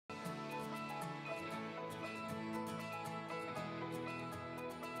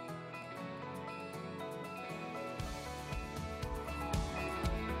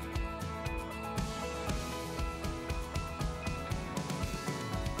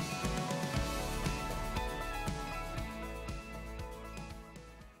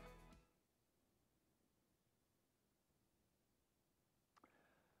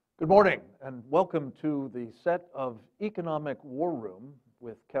Good morning, and welcome to the set of Economic War Room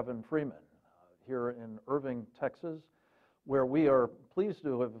with Kevin Freeman here in Irving, Texas, where we are pleased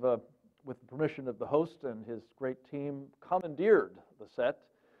to have, with the permission of the host and his great team, commandeered the set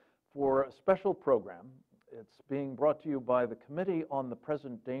for a special program. It's being brought to you by the Committee on the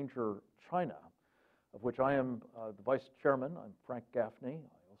Present Danger, China, of which I am the vice chairman. I'm Frank Gaffney.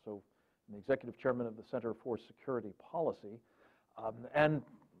 I also am the executive chairman of the Center for Security Policy. And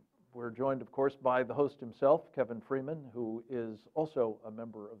we're joined, of course, by the host himself, Kevin Freeman, who is also a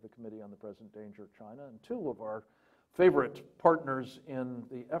member of the Committee on the Present Danger, China, and two of our favorite partners in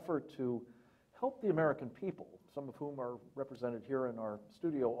the effort to help the American people, some of whom are represented here in our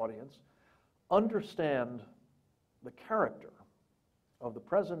studio audience, understand the character of the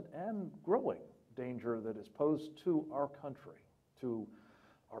present and growing danger that is posed to our country, to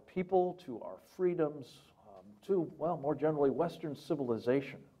our people, to our freedoms, to, well, more generally, Western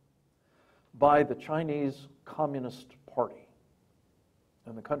civilization, by the Chinese Communist Party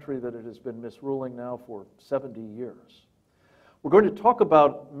and the country that it has been misruling now for 70 years. We're going to talk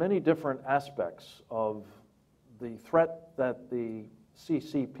about many different aspects of the threat that the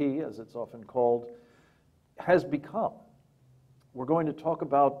CCP, as it's often called, has become. We're going to talk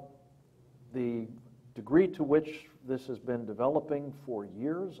about the degree to which this has been developing for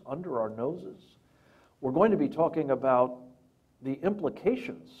years under our noses. We're going to be talking about the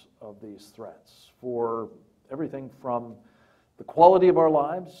implications of these threats for everything from the quality of our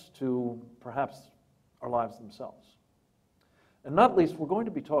lives to perhaps our lives themselves. And not least, we're going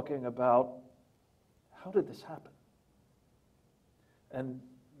to be talking about how did this happen? And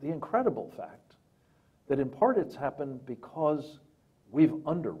the incredible fact that in part it's happened because we've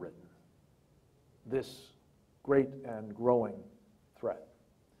underwritten this great and growing threat.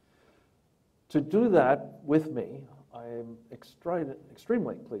 To do that with me, I am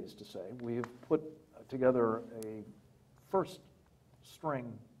extremely pleased to say we've put together a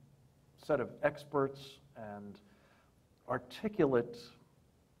first-string set of experts and articulate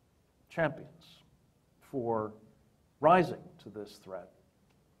champions for rising to this threat.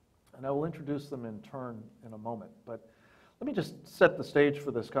 And I will introduce them in turn in a moment. But let me just set the stage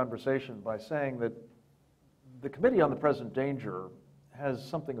for this conversation by saying that the Committee on the Present Danger has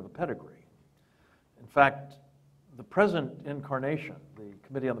something of a pedigree. In fact, the present incarnation, the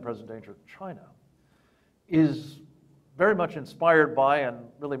Committee on the Present Danger, China, is very much inspired by and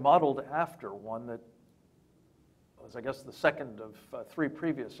really modeled after one that was, I guess, the second of three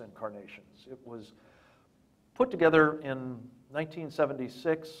previous incarnations. It was put together in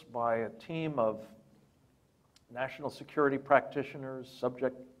 1976 by a team of national security practitioners,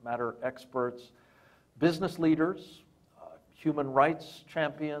 subject matter experts, business leaders, human rights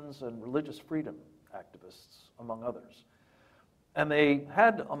champions, and religious freedom activists, among others. And they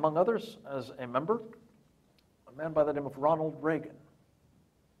had, among others, as a member, a man by the name of Ronald Reagan,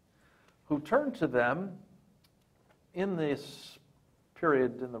 who turned to them in this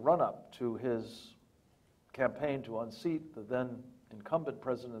period, in the run-up to his campaign to unseat the then incumbent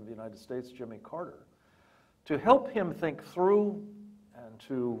president of the United States, Jimmy Carter, to help him think through and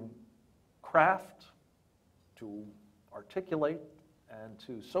to craft, to articulate, and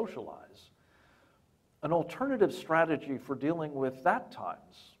to socialize an alternative strategy for dealing with that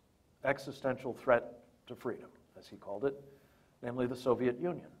time's existential threat to freedom, as he called it, namely the Soviet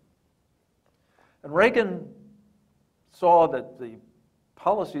Union. And Reagan saw that the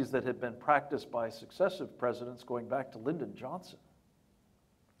policies that had been practiced by successive presidents going back to Lyndon Johnson,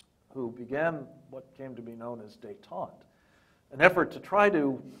 who began what came to be known as détente, an effort to try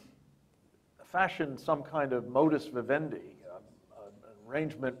to fashion some kind of modus vivendi, an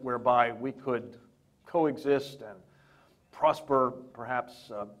arrangement whereby we could coexist and prosper, perhaps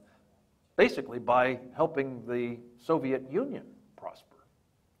basically by helping the Soviet Union prosper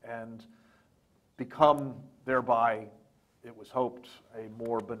and become thereby, it was hoped, a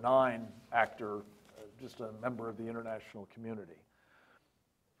more benign actor, just a member of the international community.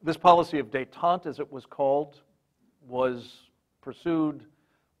 This policy of détente, as it was called, was pursued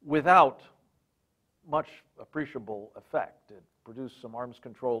without much appreciable effect. It produced some arms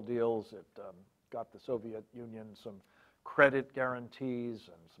control deals. It got the Soviet Union some credit guarantees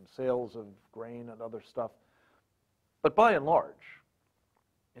and some sales of grain and other stuff. But by and large,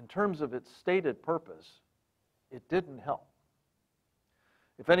 in terms of its stated purpose, it didn't help.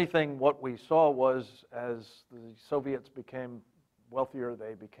 If anything, what we saw was as the Soviets became wealthier,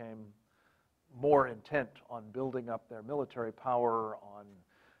 they became more intent on building up their military power, on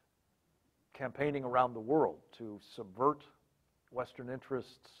campaigning around the world to subvert Western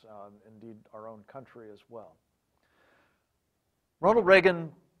interests, indeed our own country as well. Ronald Reagan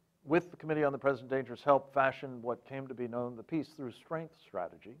with the Committee on the Present Danger's help, fashioned what came to be known the peace through strength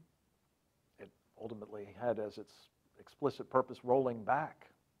strategy. It ultimately had as its explicit purpose rolling back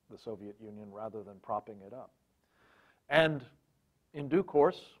the Soviet Union rather than propping it up. And in due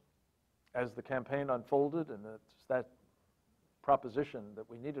course, as the campaign unfolded, and it's that proposition that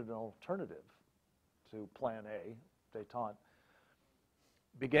we needed an alternative to Plan A, détente,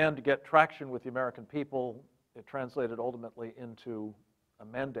 began to get traction with the American people. It translated ultimately into a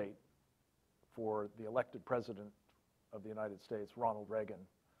mandate for the elected president of the United States, Ronald Reagan,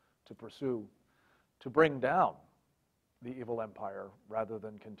 to pursue, to bring down the evil empire rather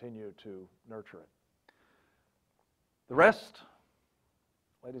than continue to nurture it. The rest,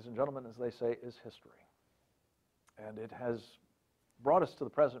 ladies and gentlemen, as they say, is history. And it has brought us to the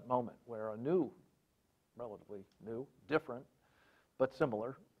present moment where a new, relatively new, different, but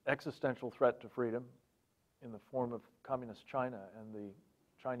similar existential threat to freedom in the form of Communist China and the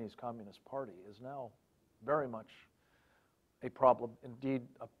Chinese Communist Party is now very much a problem, indeed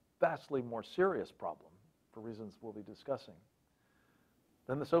a vastly more serious problem, for reasons we'll be discussing,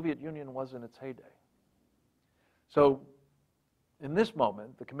 than the Soviet Union was in its heyday. So in this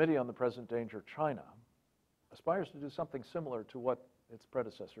moment, the Committee on the Present Danger China aspires to do something similar to what its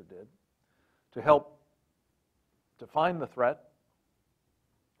predecessor did, to help define the threat,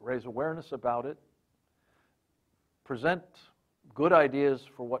 raise awareness about it, present good ideas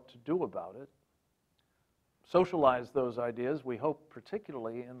for what to do about it, socialize those ideas, we hope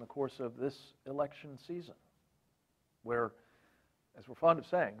particularly in the course of this election season, where, as we're fond of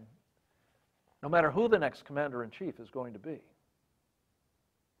saying, no matter who the next commander-in-chief is going to be,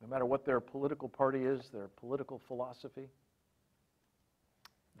 no matter what their political party is, their political philosophy,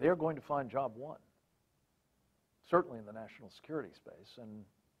 they're going to find job one, certainly in the national security space, and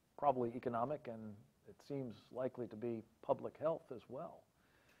probably economic, and it seems likely to be public health as well.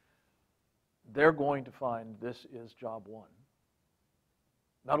 They're going to find this is job one.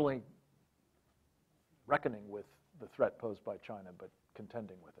 Not only reckoning with the threat posed by China, but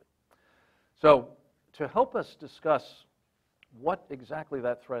contending with it. So, to help us discuss what exactly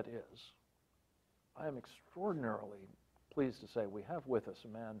that threat is, I am extraordinarily pleased to say we have with us a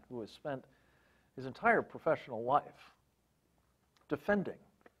man who has spent his entire professional life defending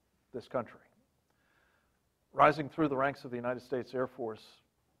this country, rising through the ranks of the United States Air Force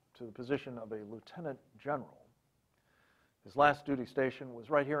to the position of a lieutenant general. His last duty station was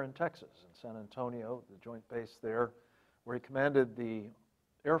right here in Texas, in San Antonio, the joint base there, where he commanded the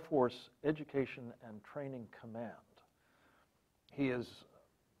Air Force Education and Training Command. He is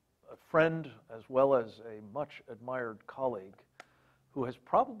a friend as well as a much admired colleague who has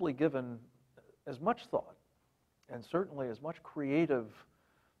probably given as much thought and certainly as much creative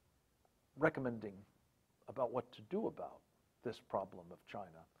recommending about what to do about this problem of China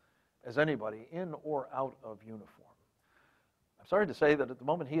as anybody in or out of uniform. I'm sorry to say that at the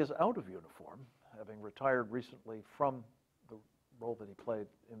moment he is out of uniform, having retired recently from the role that he played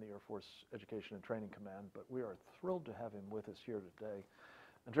in the Air Force Education and Training Command, but we are thrilled to have him with us here today.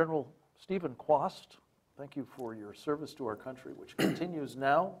 And General Steven Kwast, thank you for your service to our country, which continues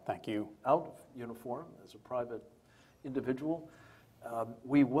now. Thank you. Out of uniform as a private individual.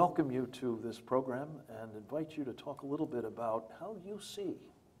 We welcome you to this program and invite you to talk a little bit about how you see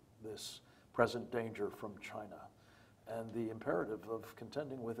this present danger from China and the imperative of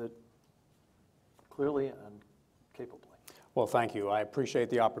contending with it clearly and capably. Well, thank you. I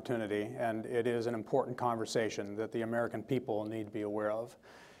appreciate the opportunity, and it is an important conversation that the American people need to be aware of.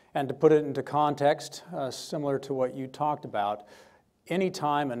 And to put it into context, similar to what you talked about,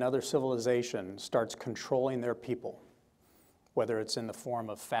 anytime another civilization starts controlling their people, whether it's in the form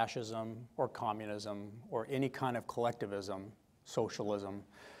of fascism or communism or any kind of collectivism, socialism,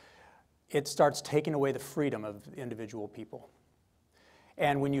 it starts taking away the freedom of individual people.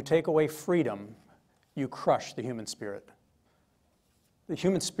 And when you take away freedom, you crush the human spirit. The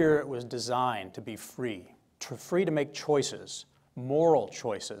human spirit was designed to be free to make choices, moral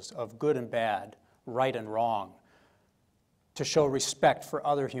choices of good and bad, right and wrong, to show respect for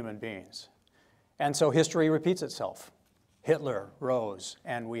other human beings. And so history repeats itself. Hitler rose,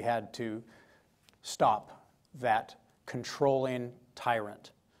 and we had to stop that controlling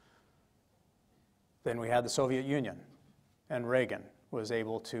tyrant. Then we had the Soviet Union, and Reagan was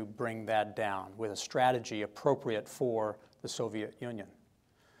able to bring that down with a strategy appropriate for the Soviet Union.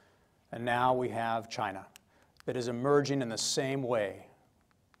 And now we have China that is emerging in the same way.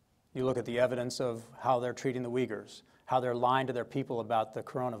 You look at the evidence of how they're treating the Uyghurs, how they're lying to their people about the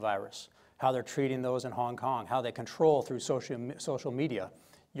coronavirus, how they're treating those in Hong Kong, how they control through social media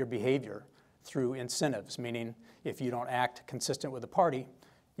your behavior through incentives, meaning if you don't act consistent with the party,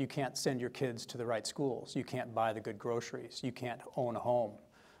 You can't send your kids to the right schools. You can't buy the good groceries. You can't own a home.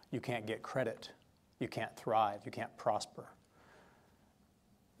 You can't get credit. You can't thrive. You can't prosper.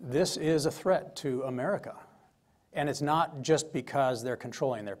 This is a threat to America. And it's not just because they're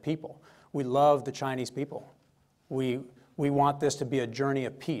controlling their people. We love the Chinese people. We want this to be a journey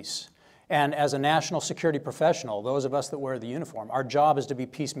of peace. And as a national security professional, those of us that wear the uniform, our job is to be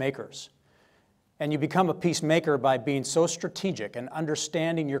peacemakers. And you become a peacemaker by being so strategic and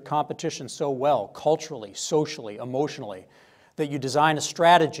understanding your competition so well, culturally, socially, emotionally, that you design a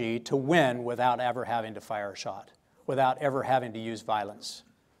strategy to win without ever having to fire a shot, without ever having to use violence.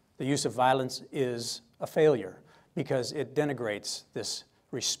 The use of violence is a failure because it denigrates this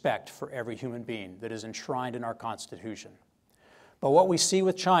respect for every human being that is enshrined in our Constitution. But what we see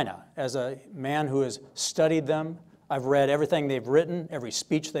with China, as a man who has studied them, I've read everything they've written, every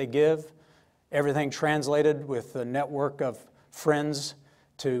speech they give, everything translated with a network of friends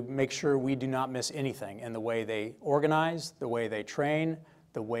to make sure we do not miss anything in the way they organize, the way they train,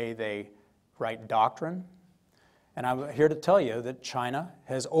 the way they write doctrine. And I'm here to tell you that China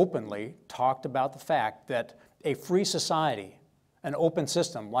has openly talked about the fact that a free society, an open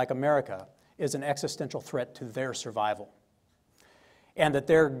system like America, is an existential threat to their survival. And that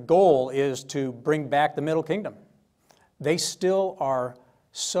their goal is to bring back the Middle Kingdom. They still are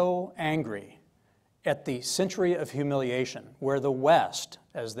so angry at the century of humiliation where the West,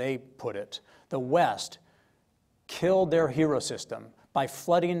 as they put it, the West killed their hero system by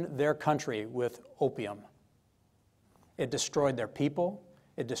flooding their country with opium. It destroyed their people,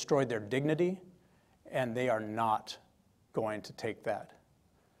 it destroyed their dignity, and they are not going to take that.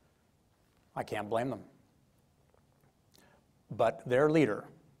 I can't blame them. But their leader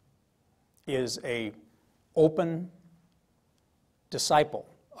is an open disciple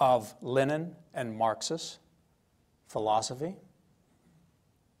of Lenin and Marxist philosophy.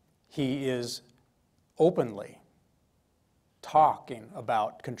 He is openly talking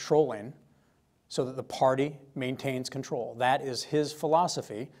about controlling so that the party maintains control. That is his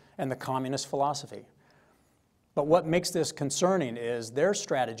philosophy and the communist philosophy. But what makes this concerning is their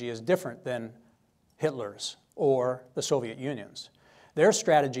strategy is different than Hitler's or the Soviet Union's. Their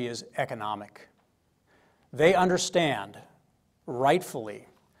strategy is economic. They understand, rightfully,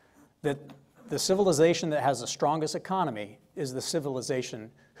 that the civilization that has the strongest economy is the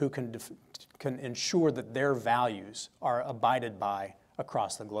civilization who can ensure that their values are abided by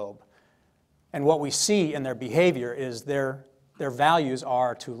across the globe. And what we see in their behavior is their values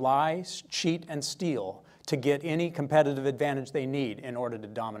are to lie, cheat, and steal to get any competitive advantage they need in order to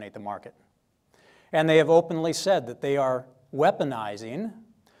dominate the market. And they have openly said that they are weaponizing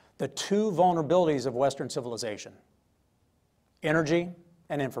the two vulnerabilities of Western civilization: energy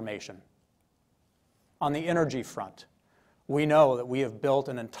and information. On the energy front, we know that we have built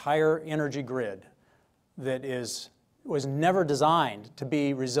an entire energy grid that was never designed to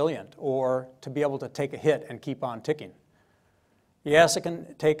be resilient or to be able to take a hit and keep on ticking. Yes, it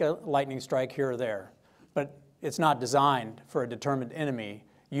can take a lightning strike here or there, but it's not designed for a determined enemy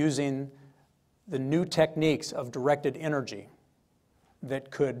using the new techniques of directed energy that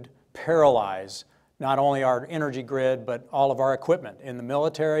could paralyze not only our energy grid, but all of our equipment in the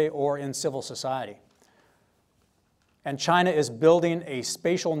military or in civil society. And China is building a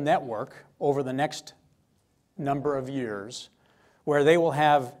spatial network over the next number of years where they will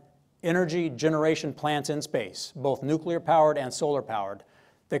have energy generation plants in space, both nuclear-powered and solar-powered,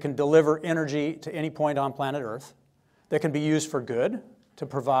 that can deliver energy to any point on planet Earth, that can be used for good, to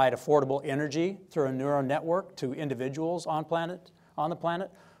provide affordable energy through a neural network to individuals on the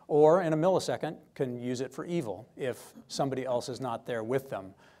planet, or in a millisecond can use it for evil if somebody else is not there with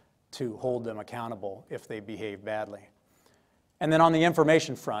them to hold them accountable if they behave badly. And then on the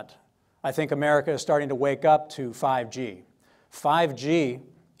information front, I think America is starting to wake up to 5G. 5G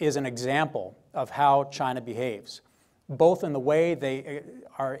is an example of how China behaves, both in the way they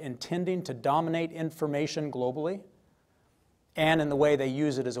are intending to dominate information globally and in the way they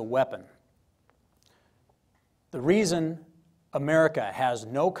use it as a weapon. The reason America has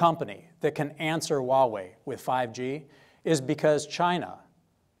no company that can answer Huawei with 5G is because China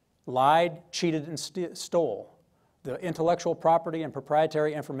lied, cheated, and stole the intellectual property and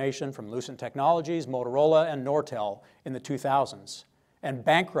proprietary information from Lucent Technologies, Motorola, and Nortel in the 2000s, and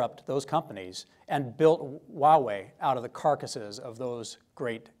bankrupt those companies and built Huawei out of the carcasses of those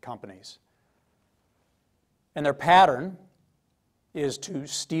great companies. And their pattern is to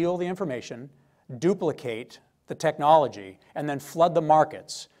steal the information, duplicate the technology, and then flood the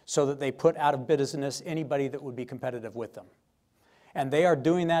markets so that they put out of business anybody that would be competitive with them. And they are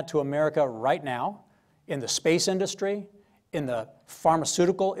doing that to America right now in the space industry, in the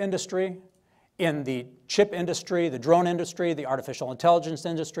pharmaceutical industry, in the chip industry, the drone industry, the artificial intelligence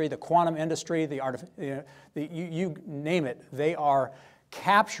industry, the quantum industry, you name it, they are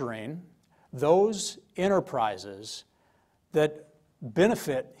capturing those enterprises that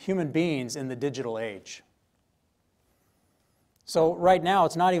benefit human beings in the digital age. So right now,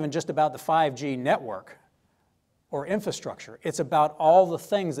 it's not even just about the 5G network or infrastructure. It's about all the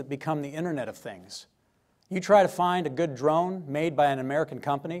things that become the Internet of Things. You try to find a good drone made by an American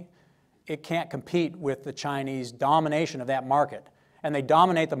company, it can't compete with the Chinese domination of that market. And they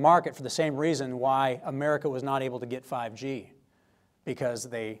dominate the market for the same reason why America was not able to get 5G, because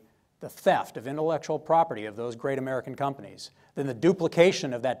the theft of intellectual property of those great American companies, then the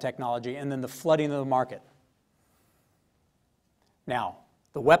duplication of that technology, and then the flooding of the market. Now,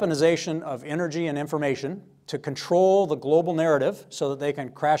 the weaponization of energy and information to control the global narrative so that they can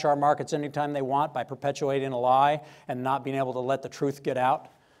crash our markets anytime they want by perpetuating a lie and not being able to let the truth get out,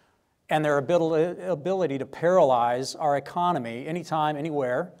 and their ability to paralyze our economy anytime,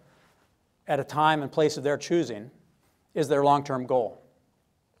 anywhere, at a time and place of their choosing, is their long-term goal.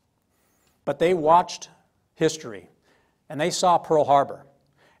 But they watched history, and they saw Pearl Harbor,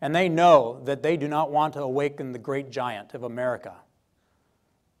 and they know that they do not want to awaken the great giant of America,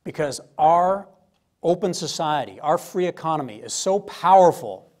 because our open society, our free economy is so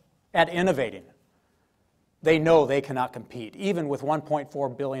powerful at innovating. They know they cannot compete. Even with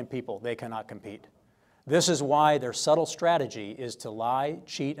 1.4 billion people, they cannot compete. This is why their subtle strategy is to lie,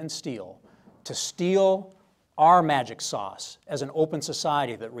 cheat, and steal, to steal our magic sauce as an open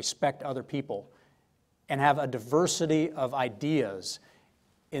society that respect other people and have a diversity of ideas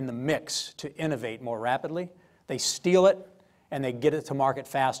in the mix to innovate more rapidly. They steal it, and they get it to market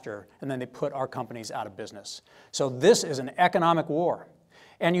faster, and then they put our companies out of business. So this is an economic war.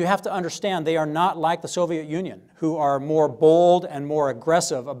 And you have to understand, they are not like the Soviet Union, who are more bold and more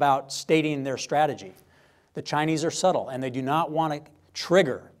aggressive about stating their strategy. The Chinese are subtle, and they do not want to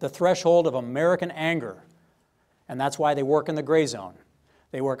trigger the threshold of American anger. And that's why they work in the gray zone.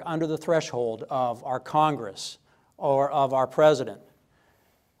 They work under the threshold of our Congress or of our president.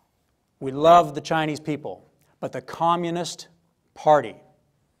 We love the Chinese people, but the Communist Party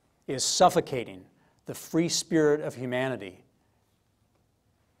is suffocating the free spirit of humanity.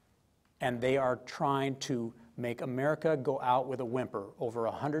 And they are trying to make America go out with a whimper over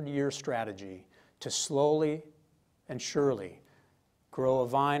a 100-year strategy to slowly and surely grow a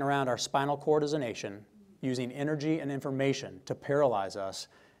vine around our spinal cord as a nation, using energy and information to paralyze us,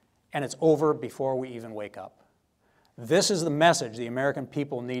 and it's over before we even wake up. This is the message the American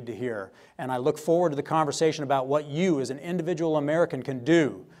people need to hear, and I look forward to the conversation about what you as an individual American can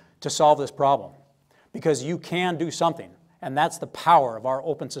do to solve this problem, because you can do something. And that's the power of our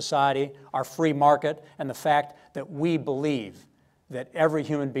open society, our free market, and the fact that we believe that every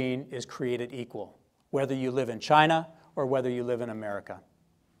human being is created equal, whether you live in China or whether you live in America.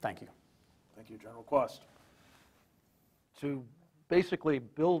 Thank you. Thank you, General Kwast. To basically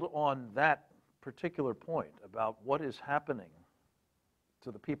build on that particular point about what is happening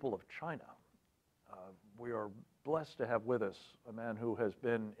to the people of China, we are blessed to have with us a man who has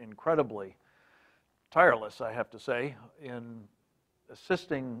been incredibly tireless, I have to say, in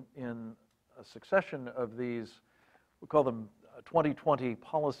assisting in a succession of these, we call them 2020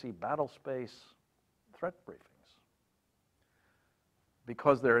 policy battle space threat briefings,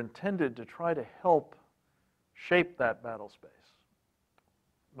 because they're intended to try to help shape that battle space,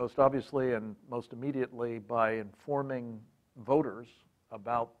 most obviously and most immediately by informing voters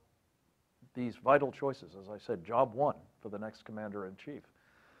about these vital choices. As I said, job one for the next commander-in-chief.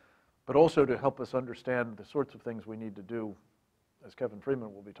 But also to help us understand the sorts of things we need to do, as Kevin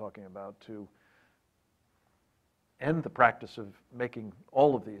Freeman will be talking about, to end the practice of making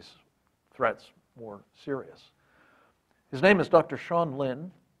all of these threats more serious. His name is Dr. Sean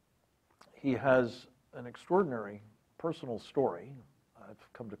Lin. He has an extraordinary personal story.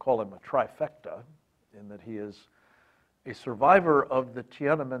 I've come to call him a trifecta, in that he is a survivor of the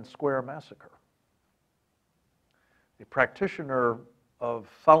Tiananmen Square massacre, a practitioner of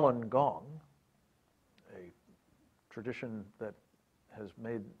Falun Gong, a tradition that has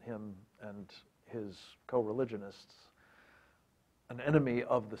made him and his co-religionists an enemy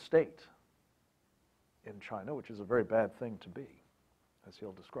of the state in China, which is a very bad thing to be, as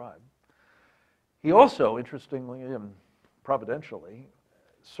he'll describe. He also, interestingly and providentially,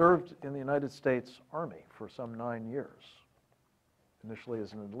 served in the United States Army for some 9 years. Initially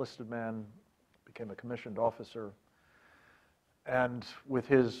as an enlisted man, became a commissioned officer, and with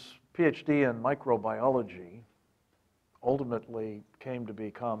his PhD in microbiology, ultimately came to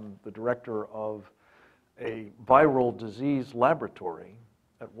become the director of a viral disease laboratory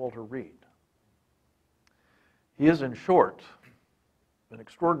at Walter Reed. He is, in short, an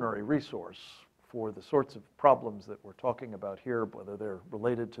extraordinary resource for the sorts of problems that we're talking about here, whether they're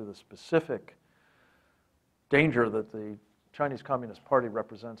related to the specific danger that the Chinese Communist Party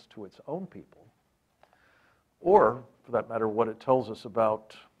represents to its own people, or, for that matter, what it tells us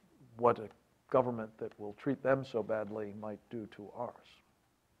about what a government that will treat them so badly might do to ours.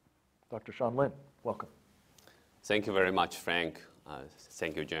 Dr. Sean Lin, welcome. Thank you very much, Frank.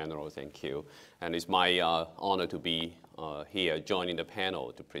 Thank you, General. Thank you. And it's my honor to be here joining the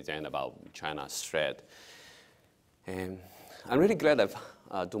panel to present about China's threat. And I'm really glad I've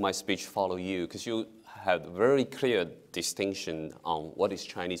do my speech follow you, because you have very clear distinction on what is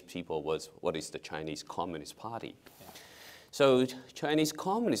Chinese people, what is the Chinese Communist Party. Yeah. So Chinese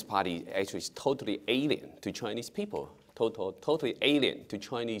Communist Party actually is totally alien to Chinese people, totally alien to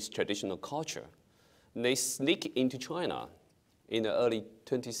Chinese traditional culture. And they sneak into China in the early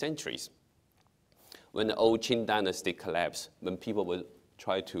 20th centuries, when the old Qing dynasty collapsed, when people would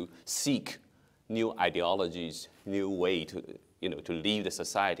try to seek new ideologies, new way to, to lead the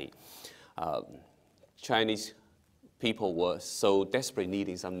society. Chinese people were so desperately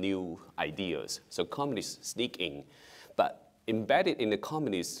needing some new ideas, so communists sneak in. But embedded in the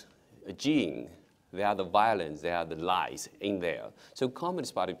communist gene, there are the violence, there are the lies in there. So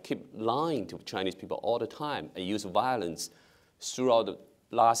Communist Party keep lying to Chinese people all the time and use violence throughout the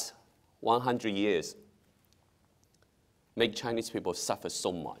last 100 years, make Chinese people suffer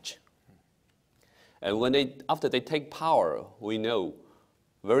so much. And after they take power, we know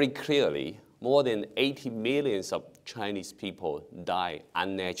very clearly more than 80 million of Chinese people die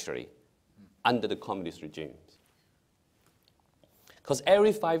unnaturally under the communist regimes. Because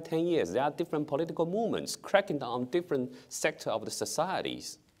every 5-10 years, there are different political movements cracking down on different sectors of the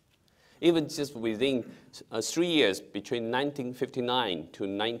societies. Even just within 3 years, between 1959 to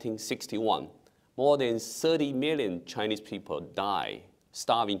 1961, more than 30 million Chinese people died,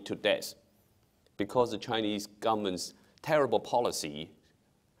 starving to death, because the Chinese government's terrible policy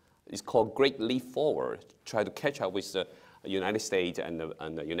is called Great Leap Forward, try to catch up with the United States and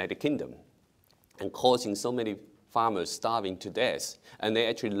the United Kingdom, and causing so many farmers starving to death. And they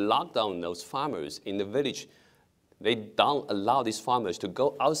actually locked down those farmers in the village. They don't allow these farmers to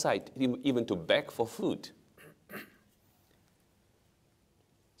go outside, even to beg for food.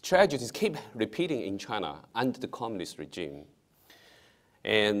 Tragedies keep repeating in China under the communist regime.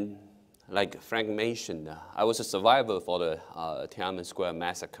 And like Frank mentioned, I was a survivor for the Tiananmen Square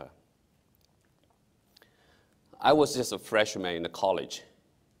massacre. I was just a freshman in the college,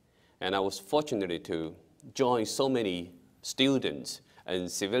 and I was fortunate to join so many students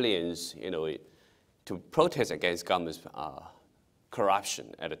and civilians, to protest against government's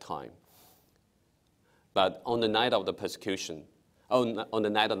corruption at the time. But on the night of the persecution, on the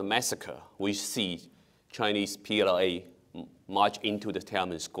night of the massacre, we see Chinese PLA march into the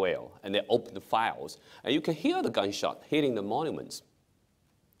Tiananmen Square, and they open the files, and you can hear the gunshot hitting the monuments.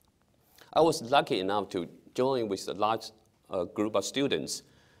 I was lucky enough to join with a large group of students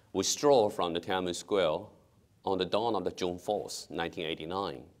withdraw from the Tiananmen Square on the dawn of the June 4th,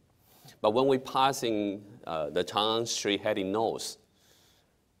 1989. But when we passing the Chang'an Street heading north,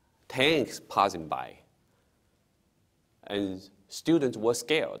 tanks passing by, and students were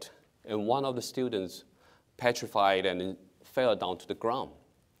scared, and one of the students petrified and fell down to the ground.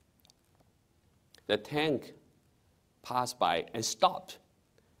 The tank passed by and stopped,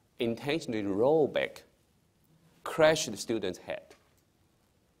 intentionally rolled back, crashed the student's head.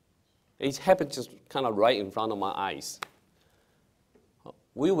 It happened just kind of right in front of my eyes.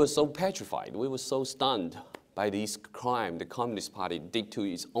 We were so petrified, we were so stunned by this crime the Communist Party did to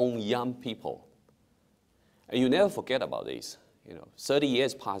its own young people. And you never forget about this. 30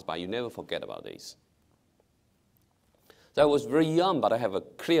 years passed by, you never forget about this. So I was very young, but I have a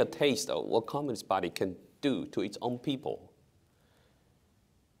clear taste of what Communist Party can do to its own people.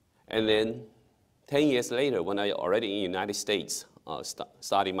 And then 10 years later, when I already in the United States,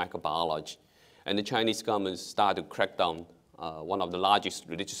 studying microbiology, and the Chinese government started to crack down one of the largest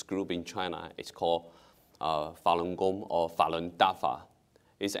religious groups in China. It's called Falun Gong or Falun Dafa.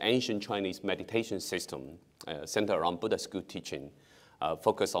 It's an ancient Chinese meditation system centered around Buddha's good teaching,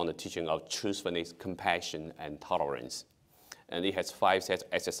 focused on the teaching of truthfulness, compassion, and tolerance. And it has 5 sets of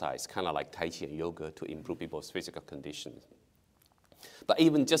exercises, kind of like Tai Chi and yoga, to improve people's physical conditions. But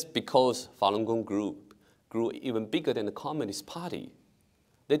even just because Falun Gong grew even bigger than the Communist Party,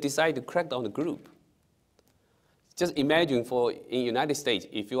 they decided to crack down the group. Just imagine in the United States,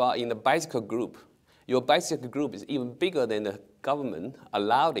 if you are in the bicycle group, your bicycle group is even bigger than the government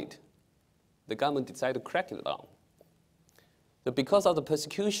allowed it. the government decided to crack it down. So because of the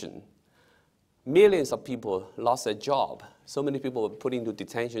persecution, millions of people lost their job. So many people were put into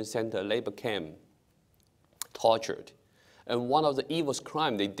detention center, labor camp, tortured. And one of the evil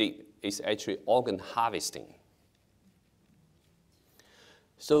crimes they did is actually organ harvesting.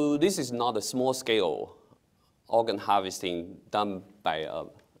 So this is not a small-scale organ harvesting done by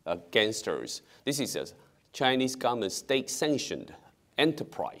gangsters. This is a Chinese government state-sanctioned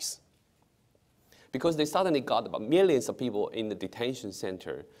enterprise. Because they suddenly got about millions of people in the detention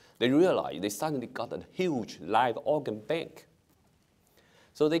center, they realized they suddenly got a huge live organ bank.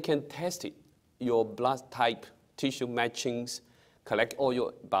 So they can test it, your blood type, tissue matchings, collect all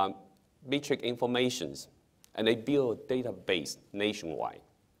your biometric informations, and they build a database nationwide.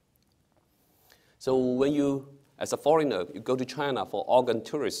 So when you, as a foreigner, you go to China for organ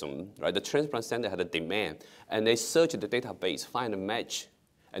tourism, right? The transplant center had a demand, and they search the database, find a match,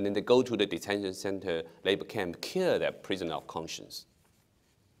 and then they go to the detention center, labor camp, kill that prisoner of conscience.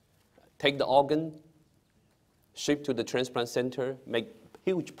 Take the organ, ship to the transplant center, make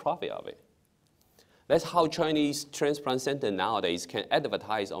huge profit of it. That's how Chinese transplant center nowadays can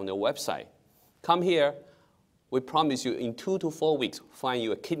advertise on their website. Come here, we promise you in 2 to 4 weeks, find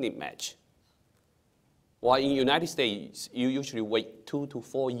you a kidney match. While in the United States, you usually wait 2 to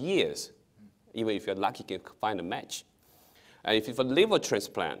 4 years, even if you're lucky to find a match. And if it's a liver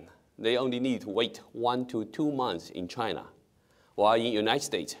transplant, they only need to wait 1 to 2 months in China. While in the United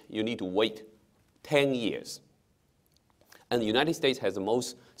States, you need to wait 10 years. And the United States has the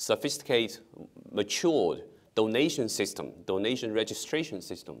most sophisticated, matured donation system, donation registration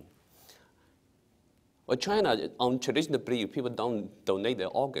system. Well, China, on traditional belief, people don't donate their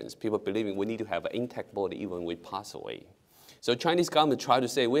organs. People believing we need to have an intact body even when we pass away. So Chinese government try to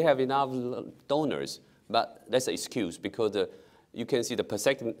say we have enough donors, but that's an excuse because you can see the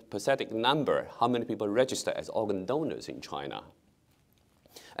percentage number, how many people register as organ donors in China.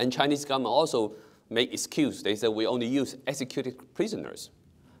 And Chinese government also make excuse. They say we only use executed prisoners.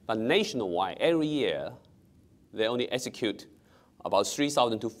 But nationwide, every year, they only execute about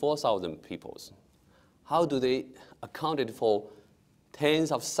 3,000 to 4,000 people. How do they account for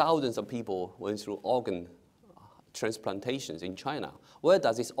tens of thousands of people went through organ transplantations in China? Where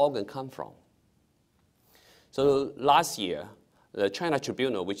does this organ come from? So last year, the China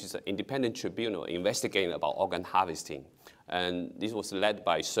Tribunal, which is an independent tribunal investigating about organ harvesting, and this was led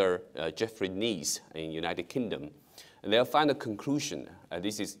by Sir Jeffrey Nice in United Kingdom, and they found a conclusion,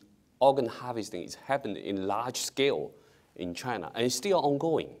 this is organ harvesting is happening in large scale in China, and it's still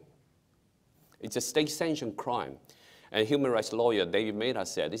ongoing. It's a state-sanctioned crime. And human rights lawyer David Mehta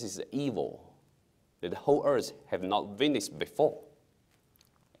said this is evil that the whole earth have not witnessed before.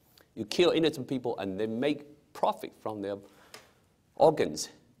 You kill innocent people and they make profit from their organs.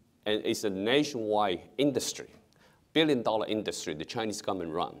 And it's a nationwide industry, billion-dollar industry the Chinese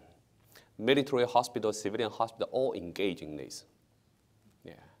government run. Military hospitals, civilian hospitals, all engage in this.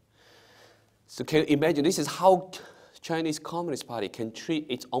 Yeah. So can you imagine, this is how Chinese Communist Party can treat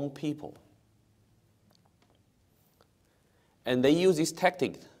its own people. And they use this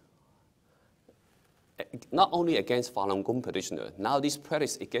tactic not only against Falun Gong practitioners, now this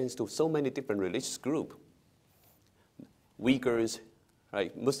practice against so many different religious groups. Uyghurs,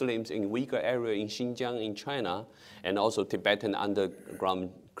 right, Muslims in Uyghur area in Xinjiang in China, and also Tibetan underground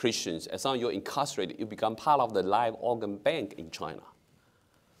Christians. As long as you're incarcerated, you become part of the live organ bank in China.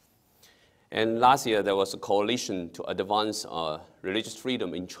 And last year, there was a coalition to advance religious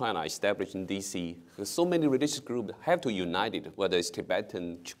freedom in China established in DC. Because so many religious groups have to unite it, whether it's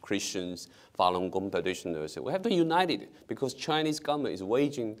Tibetan, Christians, Falun Gong practitioners. We have to unite it because Chinese government is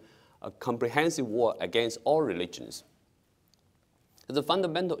waging a comprehensive war against all religions. The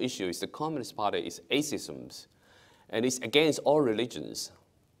fundamental issue is the Communist Party is atheism, and it's against all religions.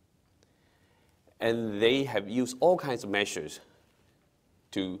 And they have used all kinds of measures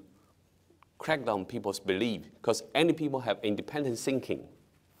to crack down people's belief, because any people have independent thinking,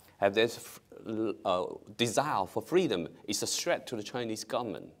 have this desire for freedom is a threat to the Chinese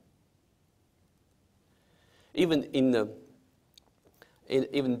government. Even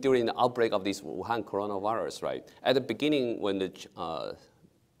during the outbreak of this Wuhan coronavirus, right? At the beginning, when the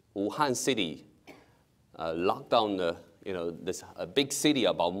Wuhan city locked down this big city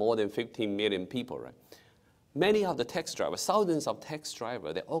about more than 15 million people, right? Many of the taxi drivers, thousands of taxi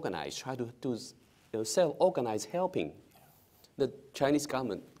drivers, they organize, try to do self-organized helping. The Chinese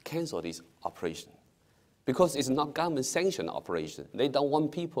government canceled this operation because it's not government-sanctioned operation. They don't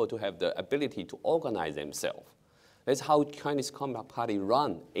want people to have the ability to organize themselves. That's how Chinese Communist Party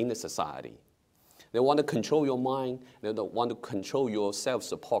run in the society. They want to control your mind. They don't want to control your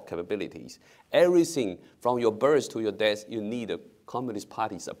self-support capabilities. Everything from your birth to your death, you need the Communist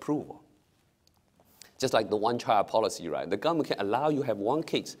Party's approval. Just like the one-child policy, right? The government can allow you to have 1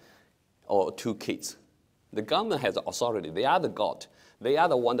 kid or 2 kids. The government has the authority. They are the God. They are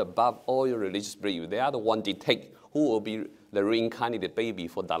the one above all your religious belief. They are the one dictate who will be the reincarnated baby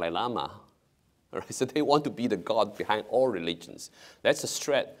for Dalai Lama. Right? So they want to be the God behind all religions. That's a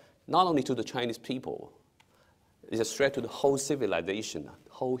threat not only to the Chinese people. It's a threat to the whole civilization,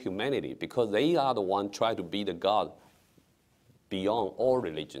 whole humanity, because they are the one trying to be the God beyond all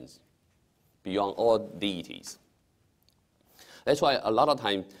religions, beyond all deities. That's why a lot of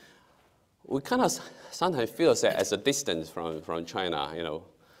times we kind of sometimes feel that as a distance from China, you know.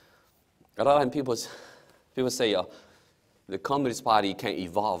 A lot of times people say the Communist Party can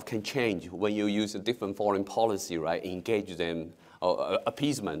evolve, can change when you use a different foreign policy, right? Engage them, or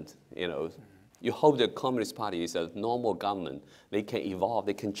appeasement, you know. You hope the Communist Party is a normal government. They can evolve,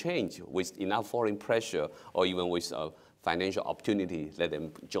 they can change with enough foreign pressure or even with financial opportunity, let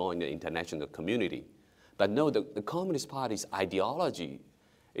them join the international community. But no, the Communist Party's ideology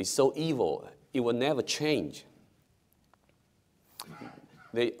is so evil, it will never change.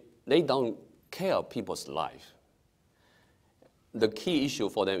 They don't care people's life. The key issue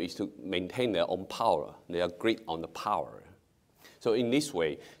for them is to maintain their own power. They are great on the power. So in this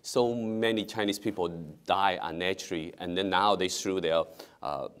way, so many Chinese people die unnaturally, and then now they, through their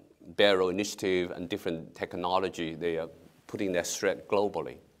burial initiative and different technology, they are putting their threat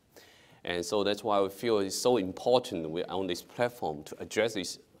globally. And so that's why we feel it's so important we're on this platform to address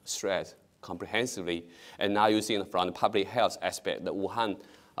this threat comprehensively. And now you see from the public health aspect, the Wuhan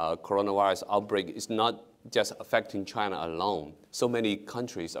coronavirus outbreak is not just affecting China alone. So many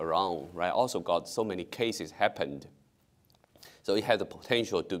countries around, right, also got so many cases happened. So it has the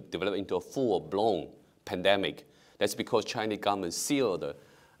potential to develop into a full-blown pandemic. That's because Chinese government sealed the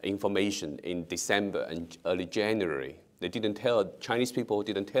information in December and early January. They didn't tell, Chinese people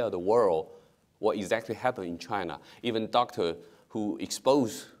didn't tell the world what exactly happened in China. Even doctor who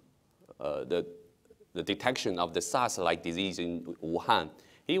exposed the detection of the SARS-like disease in Wuhan,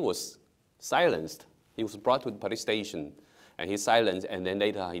 he was silenced. He was brought to the police station, and he silenced, and then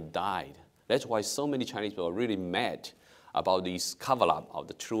later he died. That's why so many Chinese people are really mad about this cover-up of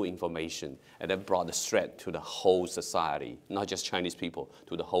the true information, and that brought the threat to the whole society, not just Chinese people,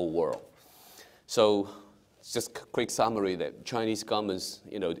 to the whole world. So just a quick summary that Chinese governments,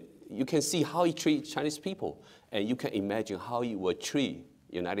 you know, you can see how he treats Chinese people, and you can imagine how he will treat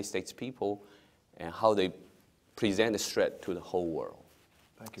United States people and how they present a threat to the whole world.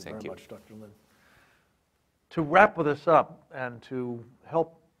 Thank you very much, Dr. Lin. To wrap this up and to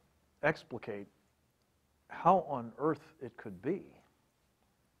help explicate how on earth it could be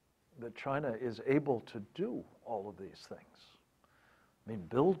that China is able to do all of these things. I mean,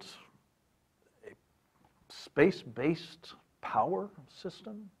 build a space-based power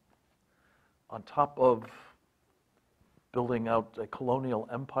system on top of building out a colonial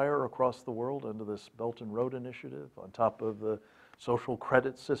empire across the world under this Belt and Road Initiative, on top of the social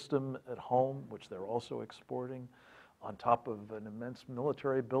credit system at home, which they're also exporting, on top of an immense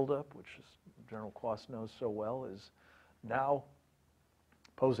military buildup, which General Kwast knows so well, is now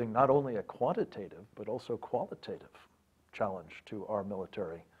posing not only a quantitative but also qualitative challenge to our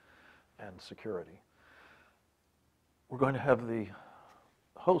military and security. We're going to have the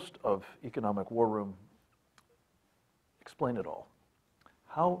host of Economic War Room explain it all.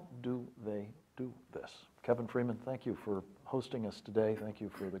 How do they do this? Kevin Freeman, thank you for hosting us today. Thank you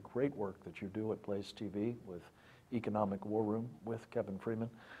for the great work that you do at Blaze TV with Economic War Room with Kevin Freeman.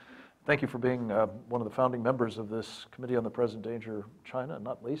 Thank you for being one of the founding members of this Committee on the Present Danger of China, and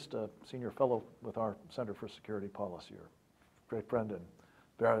not least a senior fellow with our Center for Security Policy. You're a great friend and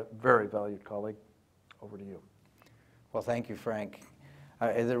very, very valued colleague. Over to you. Well, thank you, Frank.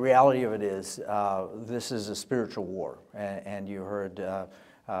 The reality of it is this is a spiritual war, and you heard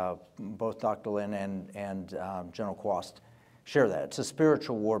both Dr. Lin and General Kwast share that. It's a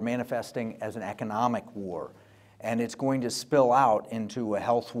spiritual war manifesting as an economic war. And it's going to spill out into a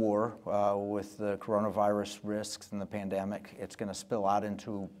health war with the coronavirus risks and the pandemic. It's going to spill out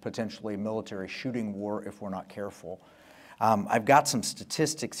into potentially a military shooting war if we're not careful. I've got some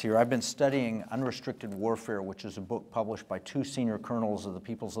statistics here. I've been studying Unrestricted Warfare, which is a book published by 2 senior colonels of the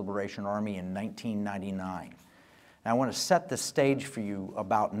People's Liberation Army in 1999. Now, I want to set the stage for you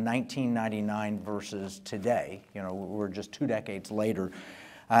about 1999 versus today. You know, we're just 2 decades later.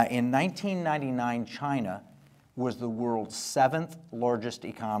 In 1999, China was the world's 7th largest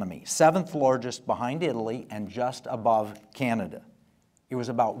economy, 7th largest behind Italy and just above Canada. It was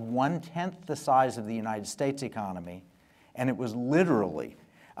about 1/10 the size of the United States economy, and it was literally,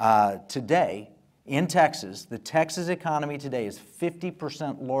 today, in Texas, the Texas economy today is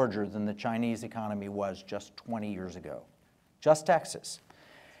 50% larger than the Chinese economy was just 20 years ago. Just Texas.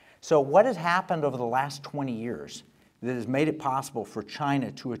 So what has happened over the last 20 years that has made it possible for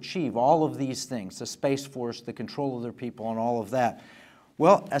China to achieve all of these things, the Space Force, the control of their people, and all of that?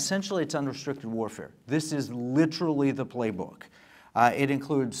 Well, essentially it's unrestricted warfare. This is literally the playbook. It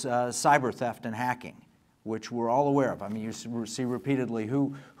includes cyber theft and hacking, which we're all aware of. I mean, you see repeatedly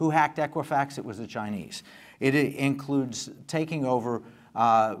who hacked Equifax. It was the Chinese. It includes taking over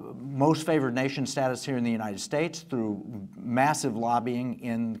most favored nation status here in the United States through massive lobbying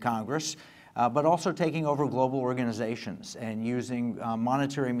in Congress, but also taking over global organizations and using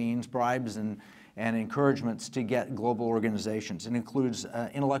monetary means, bribes, and encouragements to get global organizations. It includes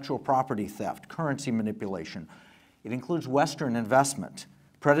intellectual property theft, currency manipulation. It includes Western investment,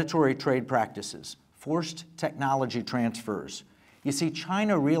 predatory trade practices, forced technology transfers. You see,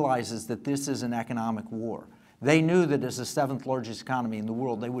 China realizes that this is an economic war. They knew that as the 7th largest economy in the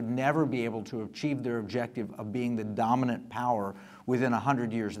world, they would never be able to achieve their objective of being the dominant power within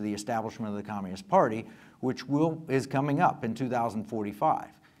 100 years of the establishment of the Communist Party, which is coming up in 2045.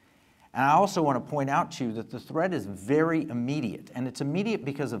 And I also want to point out to you that the threat is very immediate, and it's immediate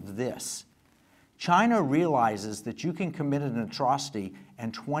because of this. China realizes that you can commit an atrocity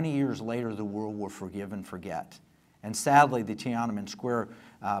and 20 years later the world will forgive and forget. And sadly, the Tiananmen Square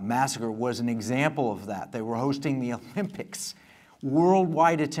massacre was an example of that. They were hosting the Olympics,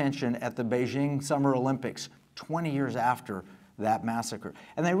 worldwide attention at the Beijing Summer Olympics 20 years after that massacre.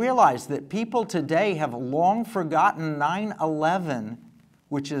 And they realized that people today have long forgotten 9/11,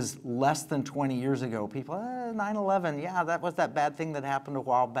 which is less than 20 years ago. People, 9/11, yeah, that was that bad thing that happened a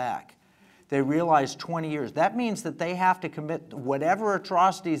while back. They realized 20 years. That means that they have to commit whatever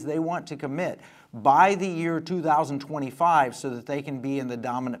atrocities they want to commit by the year 2025 so that they can be in the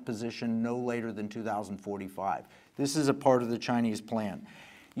dominant position no later than 2045. This is a part of the Chinese plan.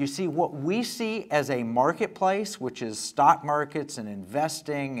 You see, what we see as a marketplace, which is stock markets and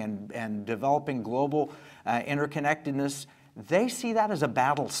investing and developing global interconnectedness, they see that as a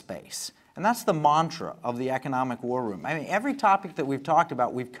battle space. And that's the mantra of the economic war room. I mean, every topic that we've talked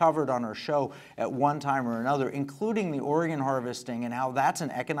about, we've covered on our show at one time or another, including the organ harvesting and how that's an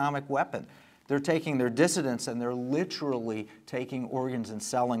economic weapon. They're taking their dissidents and they're literally taking organs and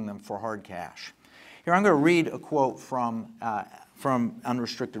selling them for hard cash. Here, I'm going to read a quote from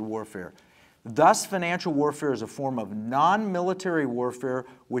Unrestricted Warfare. Thus, financial warfare is a form of non-military warfare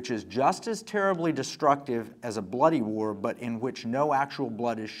which is just as terribly destructive as a bloody war, but in which no actual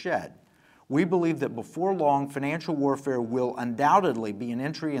blood is shed. We believe that before long, financial warfare will undoubtedly be an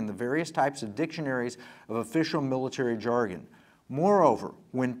entry in the various types of dictionaries of official military jargon. Moreover,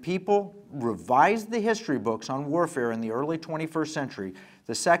 when people revise the history books on warfare in the early 21st century,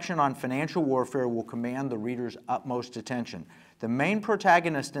 the section on financial warfare will command the reader's utmost attention. The main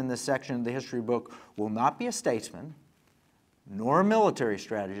protagonist in this section of the history book will not be a statesman, nor a military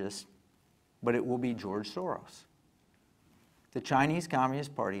strategist, but it will be George Soros. The Chinese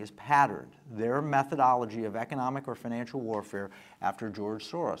Communist Party has patterned their methodology of economic or financial warfare after George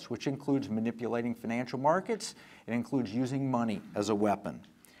Soros, which includes manipulating financial markets. It includes using money as a weapon.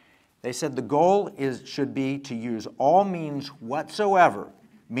 They said the goal should be to use all means whatsoever,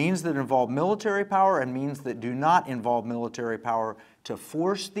 means that involve military power and means that do not involve military power, to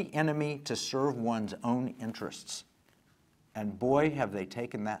force the enemy to serve one's own interests. And boy, have they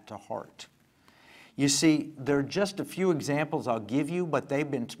taken that to heart. You see, there are just a few examples I'll give you, but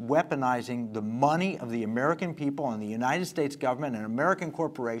they've been weaponizing the money of the American people and the United States government and American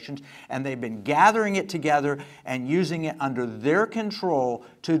corporations, and they've been gathering it together and using it under their control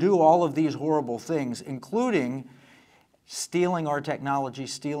to do all of these horrible things, including stealing our technology,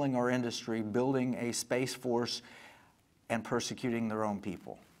 stealing our industry, building a space force, and persecuting their own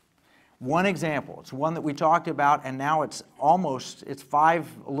people. One example, it's one that we talked about, and now it's a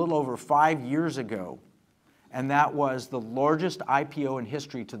little over 5 years ago, and that was the largest IPO in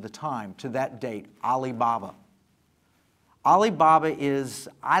history to that date, Alibaba. Alibaba is,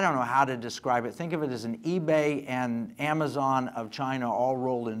 I don't know how to describe it, think of it as an eBay and Amazon of China all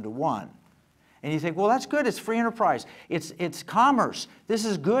rolled into one. And you think, well, that's good, it's free enterprise, it's commerce, this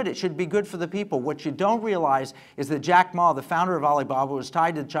is good, it should be good for the people. What you don't realize is that Jack Ma, the founder of Alibaba, was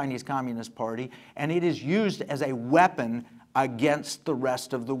tied to the Chinese Communist Party, and it is used as a weapon against the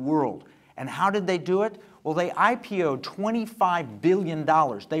rest of the world. And how did they do it? Well, they IPO'd $25 billion.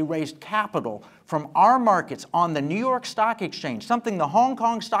 They raised capital from our markets on the New York Stock Exchange, something the Hong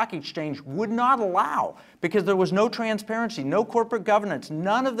Kong Stock Exchange would not allow because there was no transparency, no corporate governance,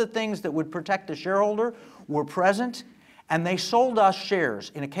 none of the things that would protect the shareholder were present. And they sold us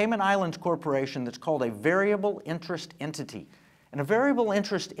shares in a Cayman Islands corporation that's called a variable interest entity. And a variable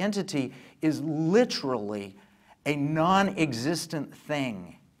interest entity is literally a non-existent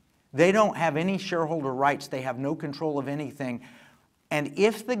thing. They don't have any shareholder rights. They have no control of anything. And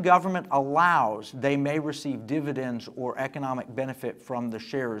if the government allows, they may receive dividends or economic benefit from the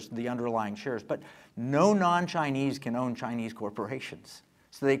shares, the underlying shares. But no non-Chinese can own Chinese corporations.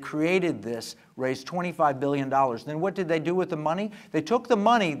 So they created this, raised $25 billion. Then what did they do with the money? They took the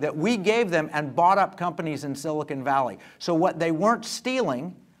money that we gave them and bought up companies in Silicon Valley. So what they weren't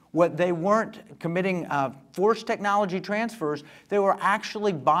stealing, what they weren't committing forced technology transfers, they were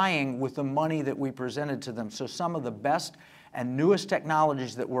actually buying with the money that we presented to them. So some of the best and newest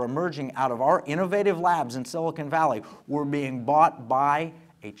technologies that were emerging out of our innovative labs in Silicon Valley were being bought by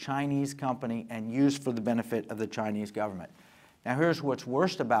a Chinese company and used for the benefit of the Chinese government. Now here's what's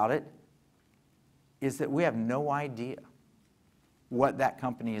worst about it, is that we have no idea what that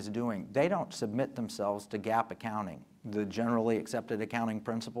company is doing. They don't submit themselves to GAAP accounting, the generally accepted accounting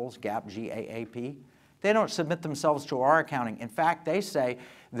principles, GAAP, GAAP. They don't submit themselves to our accounting. In fact, they say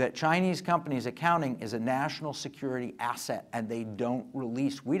that Chinese companies' accounting is a national security asset and they don't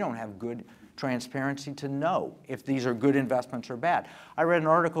release. We don't have good transparency to know if these are good investments or bad. I read an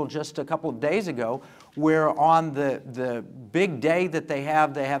article just a couple of days ago where on the big day that they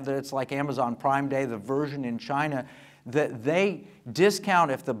have it's like Amazon Prime Day, the version in China, that they discount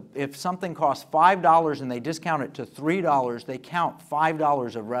if something costs $5 and they discount it to $3, they count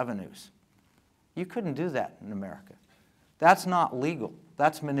 $5 of revenues. You couldn't do that in America. That's not legal.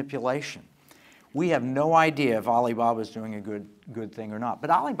 That's manipulation. We have no idea if Alibaba is doing a good thing or not. But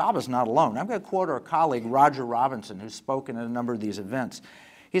Alibaba's not alone. I'm going to quote our colleague Roger Robinson, who's spoken at a number of these events.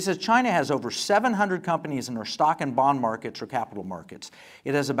 He says, China has over 700 companies in our stock and bond markets or capital markets.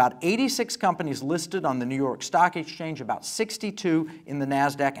 It has about 86 companies listed on the New York Stock Exchange, about 62 in the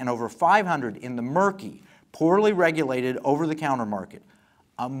NASDAQ, and over 500 in the murky, poorly regulated over-the-counter market.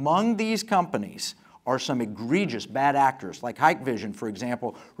 Among these companies are some egregious bad actors, like Hikvision, for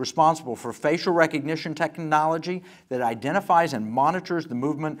example, responsible for facial recognition technology that identifies and monitors the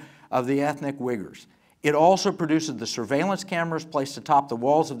movement of the ethnic Uyghurs. It also produces the surveillance cameras placed atop the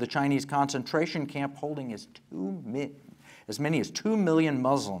walls of the Chinese concentration camp holding as many as 2 million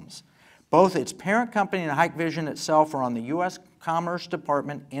Muslims. Both its parent company and Hikvision itself are on the U.S. Commerce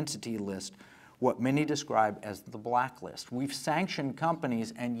Department entity list, what many describe as the blacklist. We've sanctioned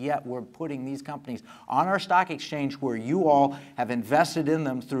companies, and yet we're putting these companies on our stock exchange where you all have invested in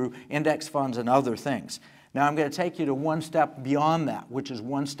them through index funds and other things. Now I'm going to take you to one step beyond that, which is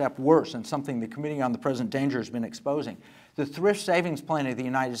one step worse, and something the Committee on the Present Danger has been exposing. The Thrift Savings Plan of the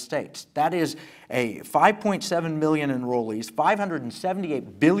United States. That is a 5.7 million enrollees,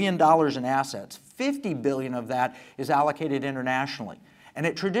 $578 billion in assets. 50 billion of that is allocated internationally. And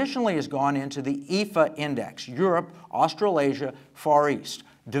it traditionally has gone into the IFA index, Europe, Australasia, Far East,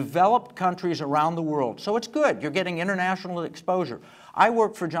 developed countries around the world. So it's good. You're getting international exposure. I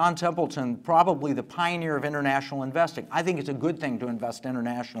work for John Templeton, probably the pioneer of international investing. I think it's a good thing to invest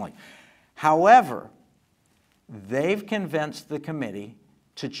internationally. However, they've convinced the committee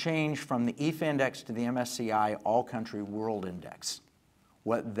to change from the IFA index to the MSCI All-Country World Index.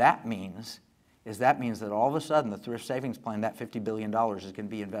 What that means is that all of a sudden the Thrift Savings Plan, that $50 billion, is going to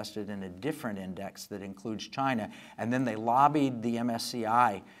be invested in a different index that includes China. And then they lobbied the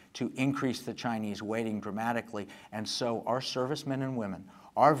MSCI to increase the Chinese weighting dramatically. And so our servicemen and women,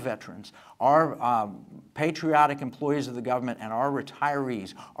 our veterans, our patriotic employees of the government, and our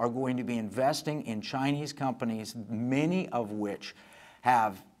retirees are going to be investing in Chinese companies, many of which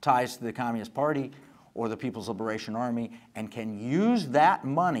have ties to the Communist Party or the People's Liberation Army, and can use that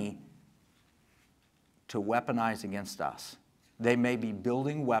money to weaponize against us. They may be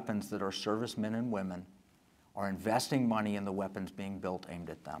building weapons that our servicemen and women are investing money in the weapons being built aimed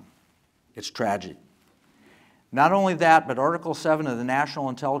at them. It's tragic. Not only that, but Article 7 of the National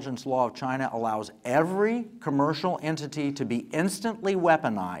Intelligence Law of China allows every commercial entity to be instantly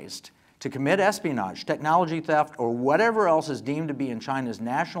weaponized to commit espionage, technology theft, or whatever else is deemed to be in China's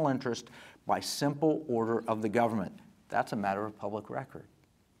national interest by simple order of the government. That's a matter of public record.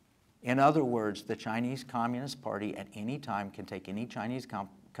 In other words, the Chinese Communist Party at any time can take any Chinese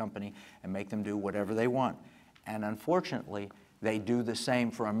company and make them do whatever they want. And unfortunately, they do the same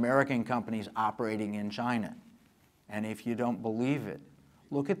for American companies operating in China. And if you don't believe it,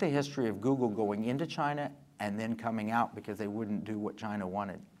 Look at the history of Google going into China and then coming out because they wouldn't do what China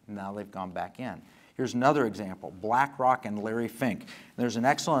wanted. Now they've gone back in. Here's another example, BlackRock and Larry Fink. There's an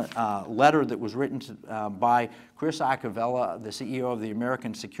excellent letter that was written by Chris Acavella, the CEO of the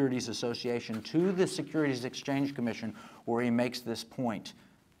American Securities Association, to the Securities Exchange Commission, where he makes this point.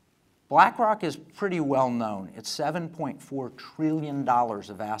 BlackRock is pretty well known. It's $7.4 trillion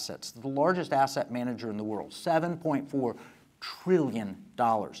of assets, the largest asset manager in the world, $7.4 trillion.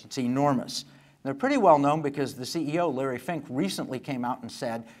 It's enormous. They're pretty well known because the CEO, Larry Fink, recently came out and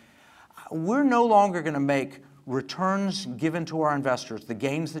said, we're no longer going to make returns given to our investors, the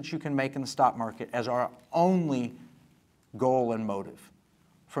gains that you can make in the stock market, as our only goal and motive.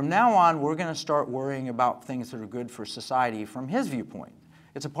 From now on, we're going to start worrying about things that are good for society from his viewpoint.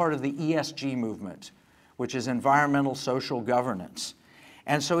 It's a part of the ESG movement, which is environmental social governance.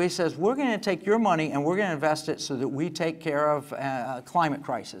 And so he says, we're going to take your money and we're going to invest it so that we take care of climate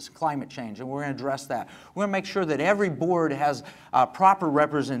crisis, climate change, and we're going to address that. We're going to make sure that every board has proper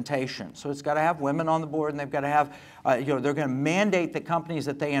representation. So it's got to have women on the board, and they've got to have, they're going to mandate that companies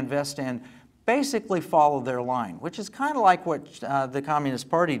that they invest in basically follow their line, which is kind of like what the Communist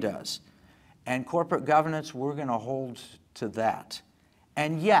Party does. And corporate governance, we're going to hold to that.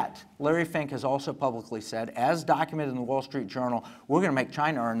 And yet, Larry Fink has also publicly said, as documented in the Wall Street Journal, we're going to make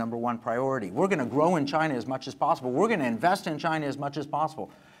China our #1 priority. We're going to grow in China as much as possible. We're going to invest in China as much as possible.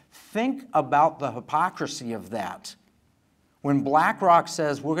 Think about the hypocrisy of that. When BlackRock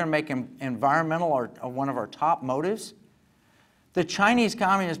says we're going to make environmental one of our top motives, the Chinese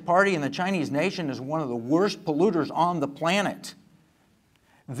Communist Party and the Chinese nation is one of the worst polluters on the planet.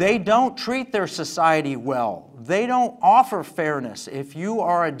 They don't treat their society well. They don't offer fairness. If you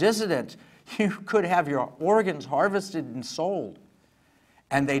are a dissident, you could have your organs harvested and sold.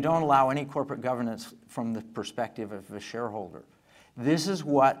 And they don't allow any corporate governance from the perspective of a shareholder. This is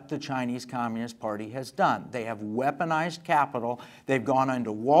what the Chinese Communist Party has done. They have weaponized capital. They've gone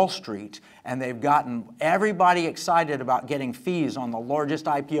into Wall Street, and they've gotten everybody excited about getting fees on the largest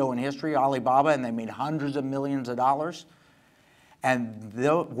IPO in history, Alibaba, and they made hundreds of millions of dollars. And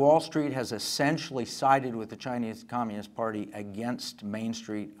Wall Street has essentially sided with the Chinese Communist Party against Main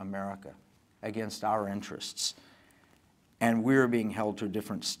Street America, against our interests. And we're being held to a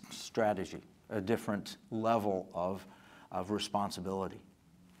different strategy, a different level of responsibility.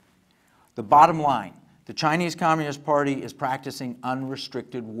 The bottom line, the Chinese Communist Party is practicing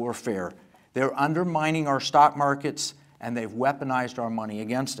unrestricted warfare. They're undermining our stock markets, and they've weaponized our money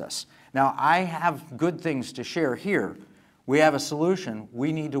against us. Now, I have good things to share here. We have a solution.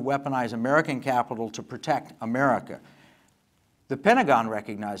 We need to weaponize American capital to protect America. The Pentagon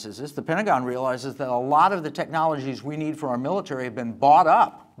recognizes this. The Pentagon realizes that a lot of the technologies we need for our military have been bought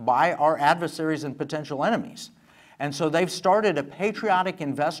up by our adversaries and potential enemies. And so they've started a patriotic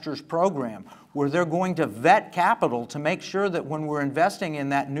investors program where they're going to vet capital to make sure that when we're investing in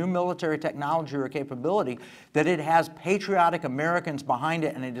that new military technology or capability, that it has patriotic Americans behind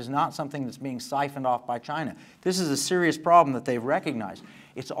it and it is not something that's being siphoned off by China. This is a serious problem that they've recognized.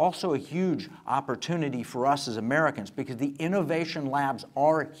 It's also a huge opportunity for us as Americans because the innovation labs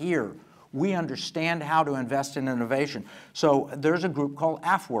are here. We understand how to invest in innovation. So there's a group called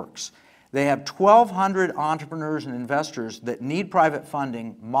AFWorks. They have 1,200 entrepreneurs and investors that need private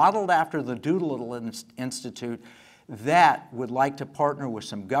funding, modeled after the Doolittle Institute, that would like to partner with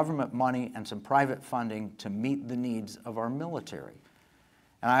some government money and some private funding to meet the needs of our military.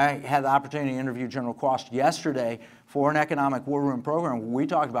 And I had the opportunity to interview General Kwast yesterday for an economic war room program. We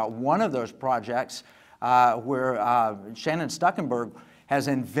talked about one of those projects where Shannon Stuckenberg has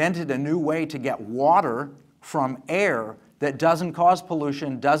invented a new way to get water from air that doesn't cause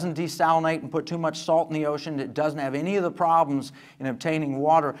pollution, doesn't desalinate and put too much salt in the ocean, it doesn't have any of the problems in obtaining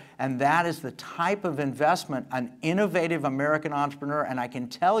water, and that is the type of investment an innovative American entrepreneur, and I can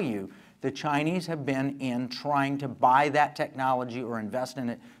tell you the Chinese have been in trying to buy that technology or invest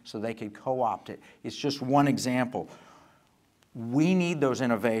in it so they could co-opt it. It's just one example. We need those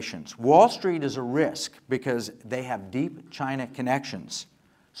innovations. Wall Street is a risk because they have deep China connections.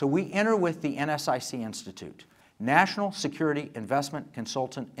 So we enter with the NSIC Institute. National Security Investment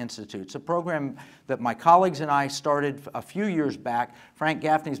Consultant Institute. It's a program that my colleagues and I started a few years back. Frank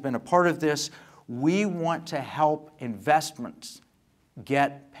Gaffney's been a part of this. We want to help investments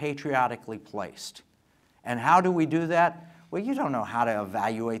get patriotically placed. And how do we do that? Well, you don't know how to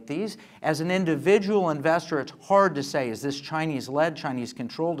evaluate these. As an individual investor, it's hard to say, is this Chinese-led,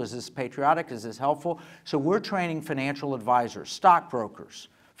 Chinese-controlled, is this patriotic, is this helpful? So we're training financial advisors, stockbrokers,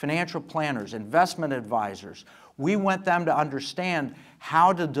 financial planners, investment advisors. We want them to understand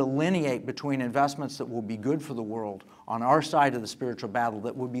how to delineate between investments that will be good for the world on our side of the spiritual battle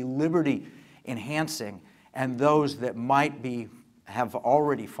that would be liberty enhancing, and those that might have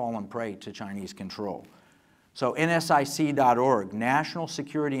already fallen prey to Chinese control. So NSIC.org, National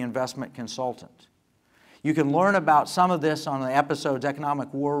Security Investment Consultant. You can learn about some of this on the episode's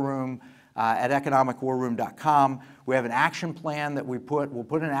Economic War Room at economicwarroom.com. We have an action plan that we'll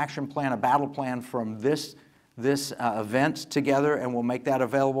put an action plan, a battle plan from this event together, and we'll make that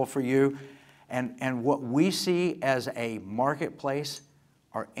available for you. And what we see as a marketplace,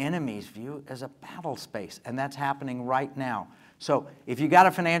 our enemies view as a battle space, and that's happening right now. So if you got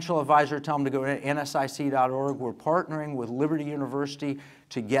a financial advisor, tell them to go to nsic.org. We're partnering with Liberty University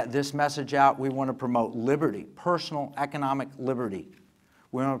to get this message out. We want to promote liberty, personal economic liberty.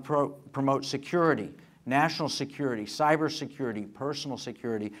 We want to promote security, national security, cyber security, personal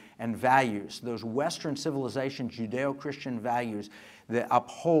security, and values, those Western civilization, Judeo-Christian values that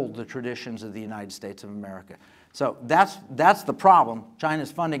uphold the traditions of the United States of America. So that's the problem.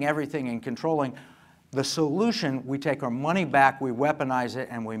 China's funding everything and controlling. The solution, we take our money back, we weaponize it,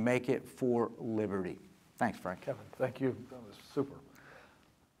 and we make it for liberty. Thanks, Frank. Kevin, thank you. That was super.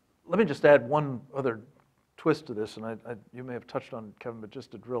 Let me just add one other twist to this, and you may have touched on, Kevin, but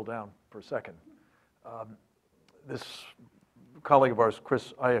just to drill down for a second. This colleague of ours,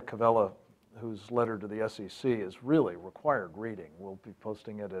 Chris Iacovella, whose letter to the SEC is really required reading. We'll be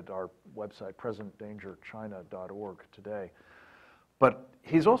posting it at our website, presentdangerchina.org today. But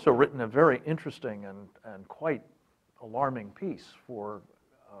he's also written a very interesting and quite alarming piece for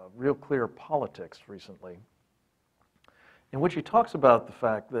Real Clear Politics recently, in which he talks about the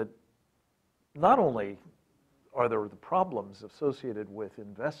fact that not only are there the problems associated with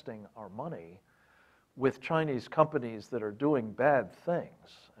investing our money with Chinese companies that are doing bad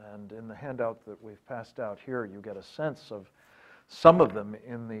things, and in the handout that we've passed out here, you get a sense of some of them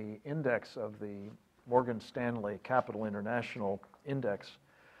in the index of the Morgan Stanley Capital International Index,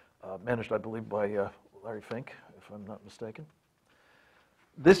 managed, I believe, by Larry Fink, if I'm not mistaken.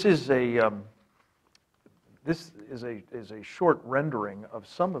 This is a short rendering of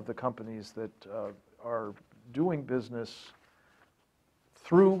some of the companies that are doing business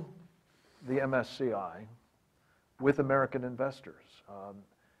through the MSCI with American investors.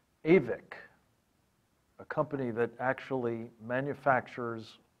 AVIC, a company that actually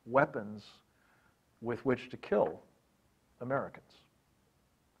manufactures weapons with which to kill Americans.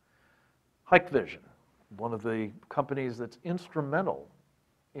 Hikvision, one of the companies that's instrumental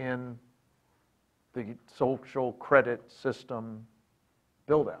in the social credit system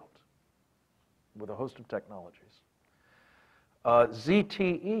build-out with a host of technologies.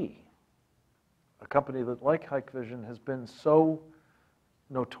 ZTE, a company that, like Hikvision, has been so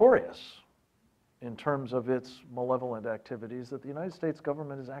notorious in terms of its malevolent activities that the United States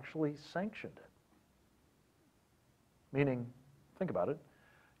government has actually sanctioned it. Meaning, think about it,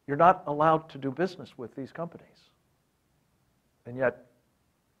 you're not allowed to do business with these companies. And yet,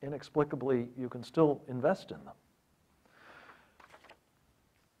 inexplicably, you can still invest in them.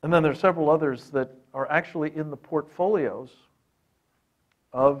 And then there are several others that are actually in the portfolios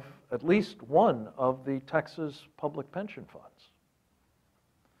of at least one of the Texas public pension funds,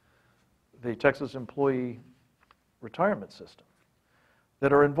 the Texas Employee Retirement System,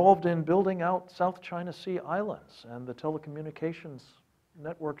 that are involved in building out South China Sea islands and the telecommunications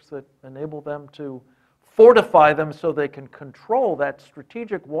networks that enable them to fortify them so they can control that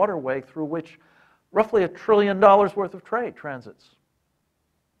strategic waterway through which roughly $1 trillion worth of trade transits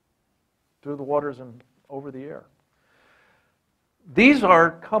through the waters and over the air. These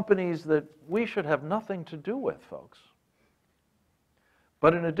are companies that we should have nothing to do with, folks.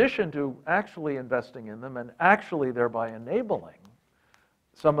 But in addition to actually investing in them and actually thereby enabling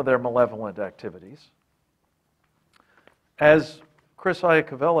some of their malevolent activities, as Chris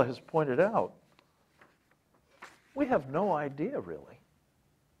Iacovella has pointed out, we have no idea really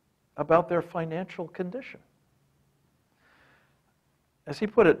about their financial condition. As he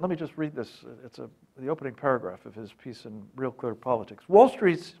put it, let me just read this. It's the opening paragraph of his piece in Real Clear Politics. Wall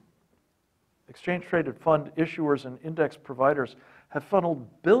Street's exchange-traded fund issuers and index providers have funneled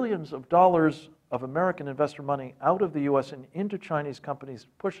billions of dollars of American investor money out of the U.S. and into Chinese companies,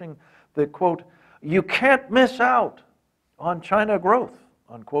 pushing the, quote, "you can't miss out on China growth,"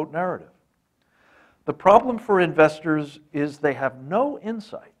 unquote, narrative. The problem for investors is they have no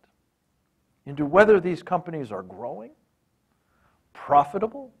insight into whether these companies are growing,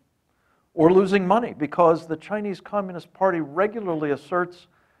 profitable, or losing money, because the Chinese Communist Party regularly asserts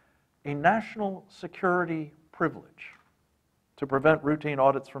a national security privilege to prevent routine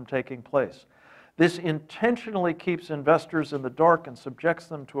audits from taking place. This intentionally keeps investors in the dark and subjects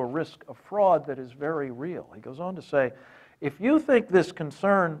them to a risk of fraud that is very real. He goes on to say, if you think this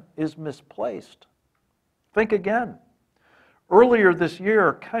concern is misplaced, think again. Earlier this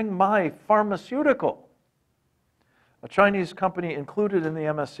year, Kangmai Pharmaceutical, a Chinese company included in the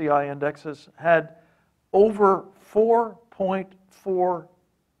MSCI indexes, had over $4.4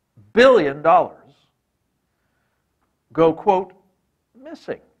 billion go, quote,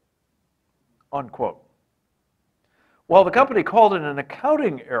 missing, unquote. While the company called it an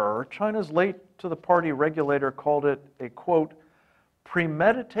accounting error, China's late-to-the-party regulator called it a, quote,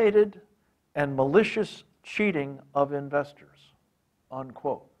 premeditated and malicious cheating of investors,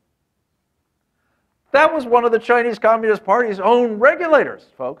 unquote. That was one of the Chinese Communist Party's own regulators,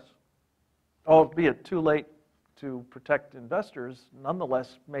 folks. Albeit too late to protect investors,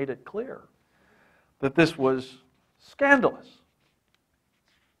 nonetheless made it clear that this was scandalous.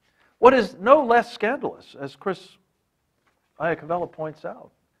 What is no less scandalous, as Chris Iacovella points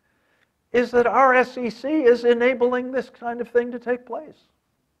out, is that our SEC is enabling this kind of thing to take place.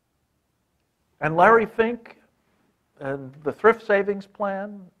 And Larry Fink and the Thrift Savings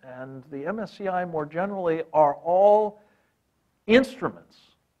Plan and the MSCI more generally are all instruments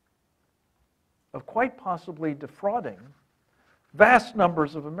of quite possibly defrauding vast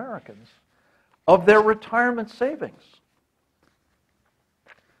numbers of Americans of their retirement savings.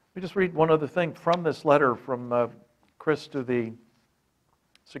 Let me just read one other thing from this letter from Chris to the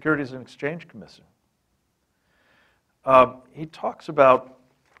Securities and Exchange Commission. He talks about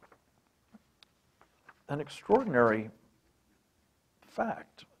an extraordinary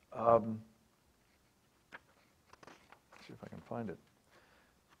fact. Let's see if I can find it.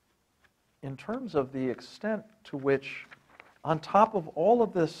 In terms of the extent to which, on top of all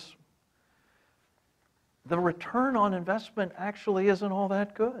of this, the return on investment actually isn't all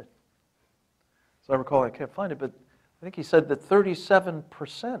that good. So I recall, I can't find it, but I think he said that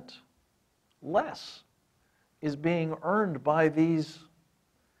 37% less is being earned by these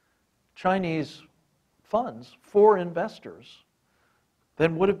Chinese funds for investors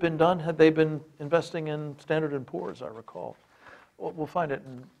than would have been done had they been investing in Standard & Poor's, I recall. We'll find it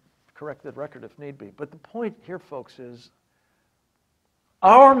and correct that record if need be. But the point here, folks, is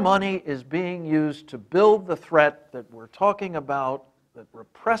our money is being used to build the threat that we're talking about that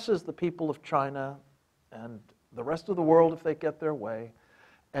represses the people of China and the rest of the world if they get their way,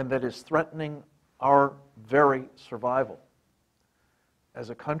 and that is threatening our very survival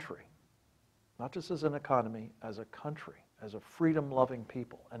as a country, not just as an economy, as a country, as a freedom-loving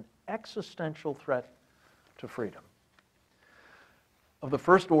people, an existential threat to freedom. Of the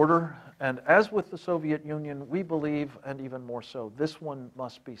first order, and as with the Soviet Union, we believe, and even more so, this one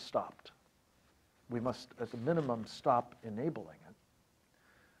must be stopped. We must, at the minimum, stop enabling it.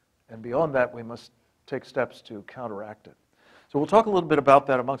 And beyond that, we must take steps to counteract it. So we'll talk a little bit about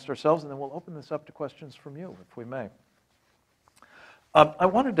that amongst ourselves, and then we'll open this up to questions from you, if we may. I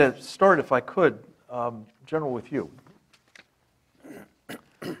wanted to start, if I could, General, with you.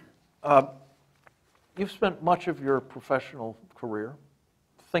 You've spent much of your professional career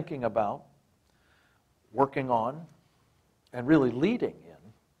thinking about, working on, and really leading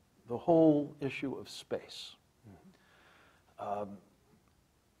in the whole issue of space.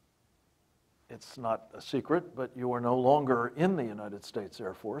 It's not a secret, but you are no longer in the United States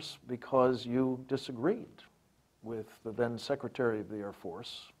Air Force because you disagreed with the then Secretary of the Air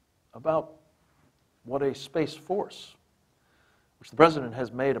Force about what a space force, which the President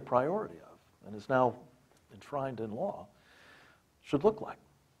has made a priority of and is now enshrined in law, should look like.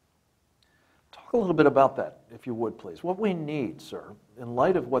 Talk a little bit about that, if you would, please. What we need, sir, in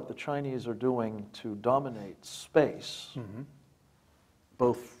light of what the Chinese are doing to dominate space,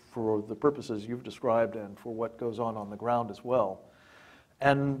 both for the purposes you've described and for what goes on the ground as well,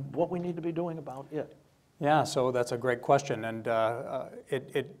 and what we need to be doing about it. Yeah, so that's a great question, and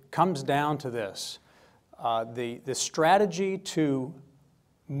it comes down to this. The strategy to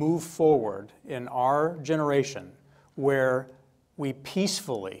move forward in our generation where we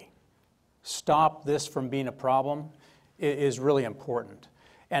peacefully stop this from being a problem is really important.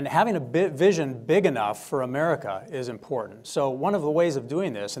 And having a vision big enough for America is important. So one of the ways of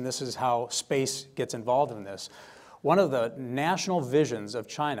doing this, and this is how space gets involved in this, one of the national visions of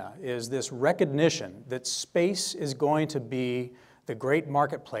China is this recognition that space is going to be the great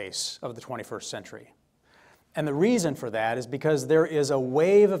marketplace of the 21st century. And the reason for that is because there is a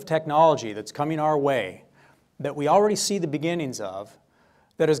wave of technology that's coming our way that we already see the beginnings of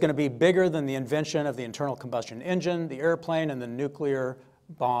that is going to be bigger than the invention of the internal combustion engine, the airplane, and the nuclear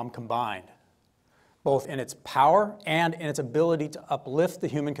bomb combined, both in its power and in its ability to uplift the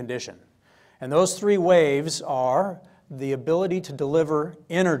human condition. And those three waves are the ability to deliver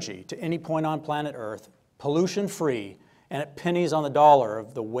energy to any point on planet Earth, pollution-free, and at pennies on the dollar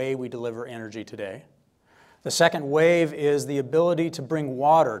of the way we deliver energy today. The second wave is the ability to bring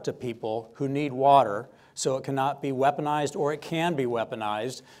water to people who need water, so it cannot be weaponized, or it can be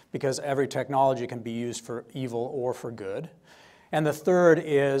weaponized, because every technology can be used for evil or for good. And the third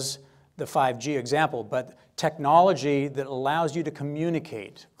is the 5G example, but technology that allows you to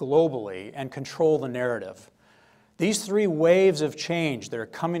communicate globally and control the narrative. These three waves of change that are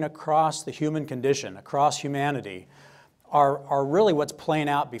coming across the human condition, across humanity, are really what's playing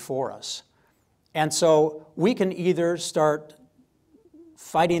out before us. And so we can either start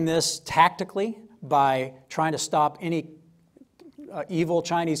fighting this tactically by trying to stop any evil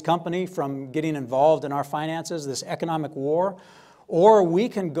Chinese company from getting involved in our finances, this economic war, or we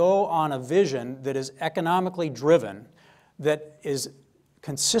can go on a vision that is economically driven, that is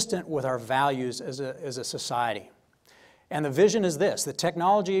consistent with our values as a society. And the vision is this: the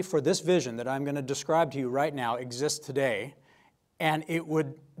technology for this vision that I'm going to describe to you right now exists today, and it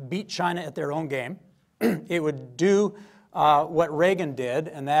would beat China at their own game. It would do what Reagan did,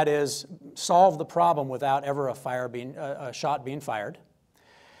 and that is solve the problem without ever a shot being fired.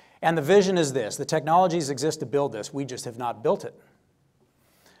 And the vision is this: the technologies exist to build this, we just have not built it.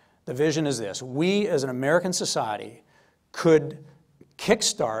 The vision is this: we as an American society could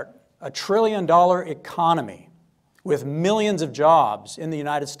kickstart a $1 trillion economy with millions of jobs in the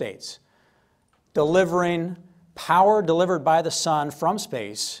United States, delivering power delivered by the sun from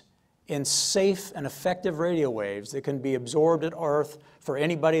space in safe and effective radio waves that can be absorbed at Earth for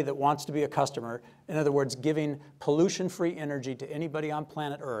anybody that wants to be a customer. In other words, giving pollution-free energy to anybody on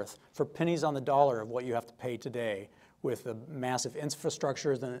planet Earth for pennies on the dollar of what you have to pay today with the massive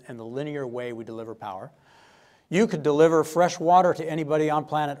infrastructures and the linear way we deliver power. You could deliver fresh water to anybody on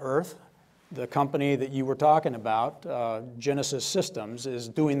planet Earth. The company that you were talking about, Genesis Systems, is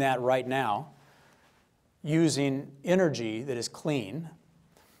doing that right now, using energy that is clean.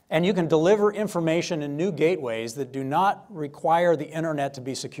 And you can deliver information in new gateways that do not require the internet to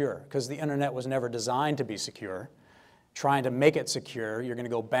be secure, because the internet was never designed to be secure. Trying to make it secure, you're going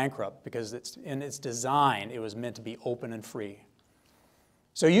to go bankrupt, because in its design, it was meant to be open and free.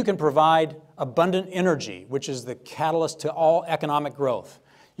 So you can provide abundant energy, which is the catalyst to all economic growth.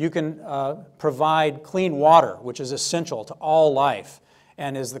 You can provide clean water, which is essential to all life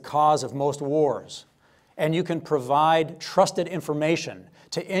and is the cause of most wars. And you can provide trusted information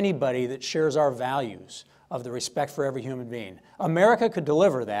to anybody that shares our values of the respect for every human being. America could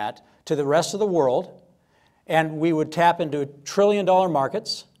deliver that to the rest of the world, and we would tap into $1 trillion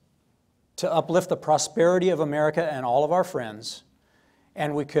markets to uplift the prosperity of America and all of our friends,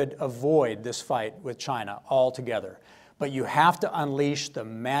 and we could avoid this fight with China altogether. But you have to unleash the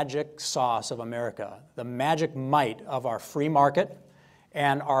magic sauce of America, the magic might of our free market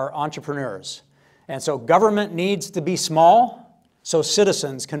and our entrepreneurs. And so government needs to be small so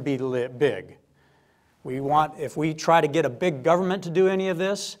citizens can be big. If we try to get a big government to do any of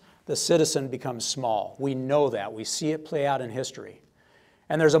this, the citizen becomes small. We know that. We see it play out in history.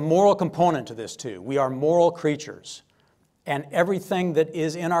 And there's a moral component to this too. We are moral creatures. And everything that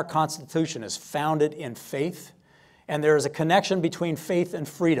is in our Constitution is founded in faith. And there is a connection between faith and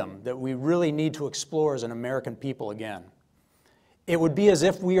freedom that we really need to explore as an American people again. It would be as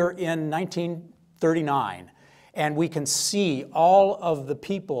if we are in 1939 and we can see all of the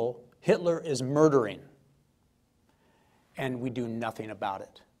people Hitler is murdering, and we do nothing about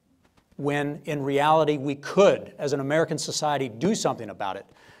it. When in reality we could, as an American society, do something about it.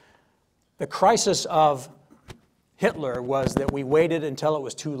 The crisis of Hitler was that we waited until it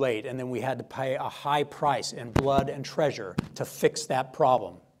was too late, and then we had to pay a high price in blood and treasure to fix that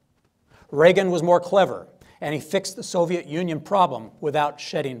problem. Reagan was more clever, and he fixed the Soviet Union problem without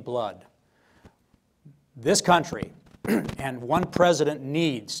shedding blood. This country and one president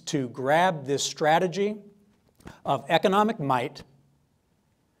needs to grab this strategy of economic might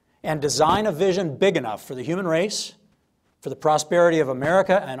and design a vision big enough for the human race, for the prosperity of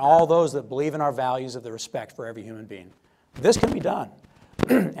America, and all those that believe in our values of the respect for every human being. This can be done,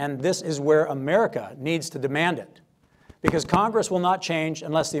 and this is where America needs to demand it, because Congress will not change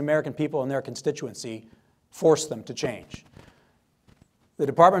unless the American people and their constituency force them to change. The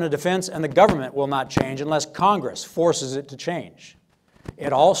Department of Defense and the government will not change unless Congress forces it to change.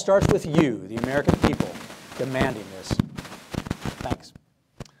 It all starts with you, the American people, demanding this. Thanks.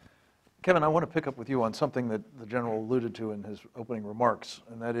 Kevin, I want to pick up with you on something that the General alluded to in his opening remarks,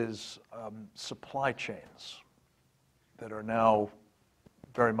 and that is supply chains that are now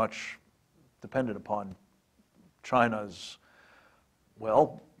very much dependent upon China's,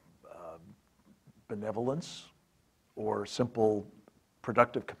 benevolence or simple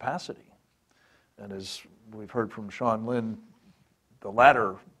productive capacity. And as we've heard from Sean Lin, the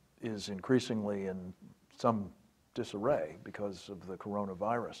latter is increasingly in some disarray because of the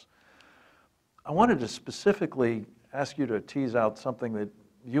coronavirus. I wanted to specifically ask you to tease out something that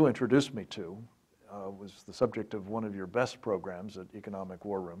you introduced me to, was the subject of one of your best programs at Economic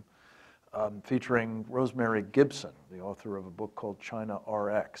War Room, featuring Rosemary Gibson, the author of a book called China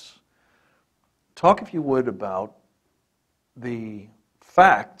RX. Talk, if you would, about the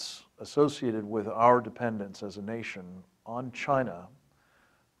facts associated with our dependence as a nation on China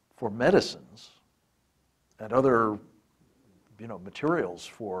for medicines and other, materials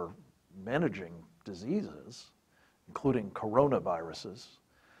for managing diseases, including coronaviruses,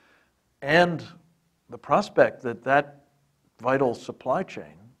 and the prospect that that vital supply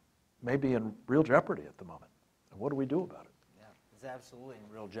chain may be in real jeopardy at the moment. And what do we do about it? Yeah, it's absolutely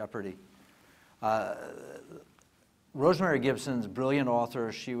in real jeopardy. Rosemary Gibson's a brilliant author.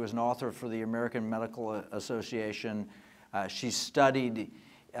 She was an author for the American Medical Association. She studied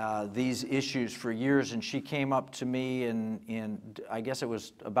these issues for years, and she came up to me in I guess it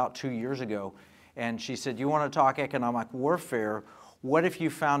was about 2 years ago, and she said, "You want to talk economic warfare? What if you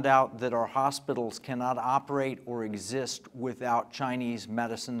found out that our hospitals cannot operate or exist without Chinese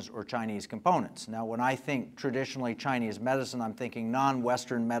medicines or Chinese components?" Now, when I think traditionally Chinese medicine, I'm thinking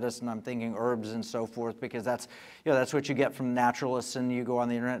non-Western medicine, I'm thinking herbs and so forth, because that's what you get from naturalists, and you go on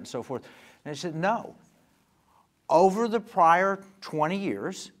the internet and so forth. And she said, no. Over the prior 20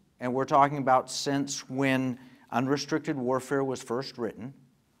 years, and we're talking about since when unrestricted warfare was first written,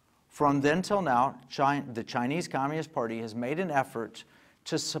 from then till now, the Chinese Communist Party has made an effort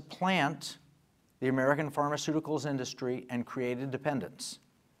to supplant the American pharmaceuticals industry and create a dependence.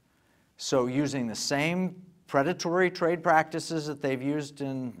 So using the same predatory trade practices that they've used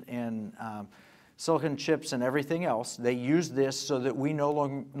in silicon chips and everything else, they use this so that we no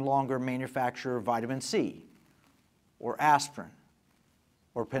longer manufacture vitamin C or aspirin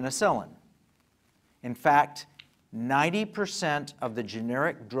or penicillin. In fact, 90% of the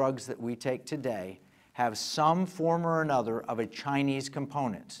generic drugs that we take today have some form or another of a Chinese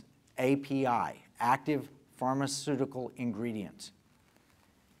component, API, active pharmaceutical ingredient.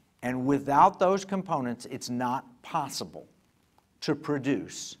 And without those components, it's not possible to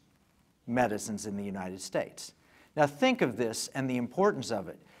produce medicines in the United States. Now think of this and the importance of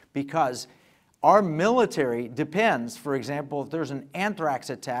it, because our military depends, for example, if there's an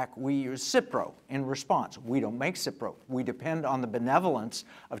anthrax attack, we use Cipro in response. We don't make Cipro. We depend on the benevolence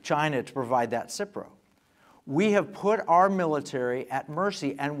of China to provide that Cipro. We have put our military at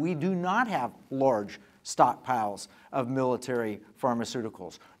mercy, and we do not have large stockpiles of military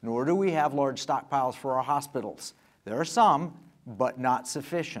pharmaceuticals, nor do we have large stockpiles for our hospitals. There are some, but not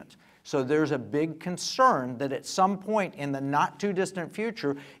sufficient. So there's a big concern that at some point in the not too distant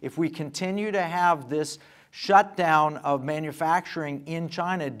future, if we continue to have this shutdown of manufacturing in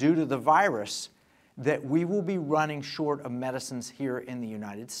China due to the virus, that we will be running short of medicines here in the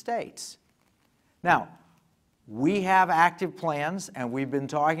United States. Now, we have active plans, and we've been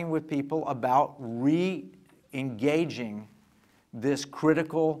talking with people about re-engaging this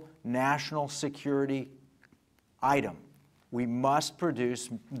critical national security item. We must produce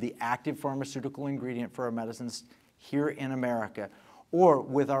the active pharmaceutical ingredient for our medicines here in America, or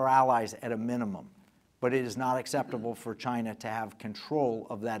with our allies at a minimum. But it is not acceptable for China to have control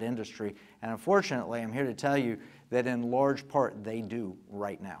of that industry. And unfortunately, I'm here to tell you that in large part they do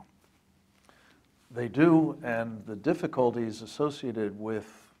right now. They do, and the difficulties associated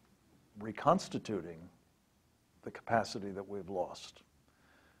with reconstituting the capacity that we've lost,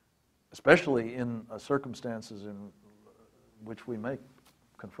 especially in circumstances in which we may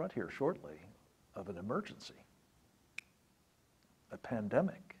confront here shortly, of an emergency. A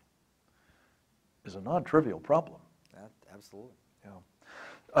pandemic is a non-trivial problem. Absolutely.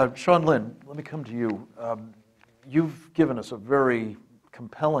 Yeah. Sean Lin, let me come to you. You've given us a very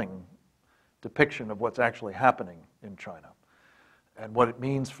compelling depiction of what's actually happening in China and what it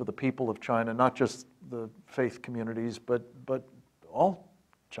means for the people of China, not just the faith communities, but all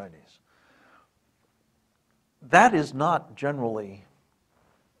Chinese. That is not generally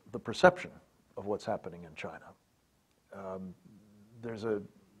the perception of what's happening in China. There's a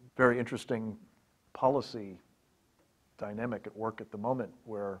very interesting policy dynamic at work at the moment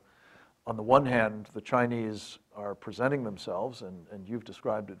where, on the one hand, the Chinese are presenting themselves, and you've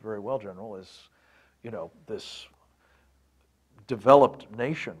described it very well, General, as this developed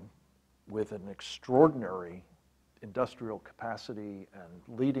nation with an extraordinary industrial capacity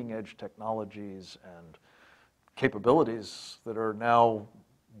and leading-edge technologies and capabilities that are now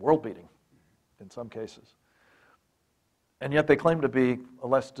world-beating in some cases. And yet they claim to be a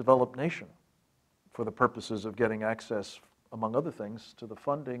less developed nation for the purposes of getting access, among other things, to the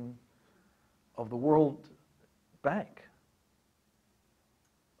funding of the World Bank.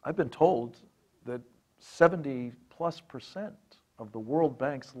 I've been told that 70+% of the World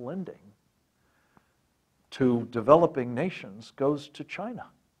Bank's lending to developing nations goes to China.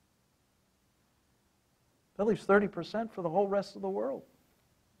 That leaves 30% for the whole rest of the world.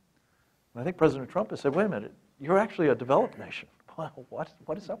 And I think President Trump has said, wait a minute, you're actually a developed nation. Well,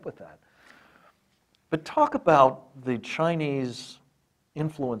 what is up with that? But talk about the Chinese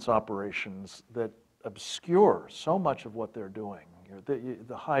influence operations that obscure so much of what they're doing.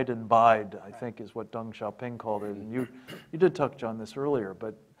 The hide and bide, I think, is what Deng Xiaoping called it. And you did touch on this earlier,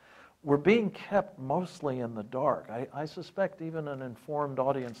 but we're being kept mostly in the dark. I suspect even an informed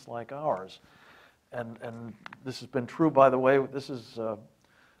audience like ours, and this has been true, by the way, this is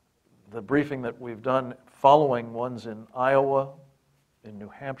the briefing that we've done following ones in Iowa, in New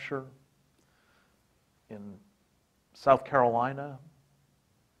Hampshire, in South Carolina,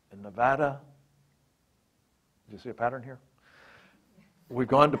 in Nevada. Do you see a pattern here? We've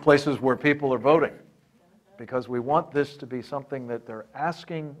gone to places where people are voting because we want this to be something that they're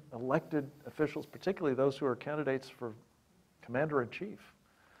asking elected officials, particularly those who are candidates for commander-in-chief,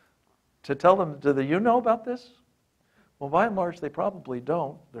 to tell them, do you know about this? Well, by and large, they probably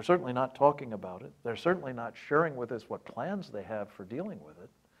don't. They're certainly not talking about it. They're certainly not sharing with us what plans they have for dealing with it,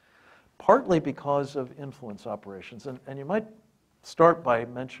 partly because of influence operations. And you might start by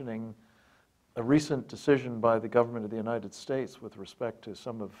mentioning a recent decision by the government of the United States with respect to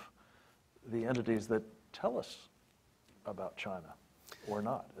some of the entities that tell us about China, or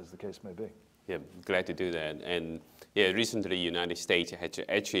not, as the case may be. Yeah, glad to do that. And yeah, recently the United States had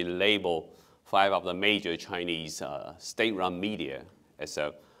to actually label 5 of the major Chinese state-run media as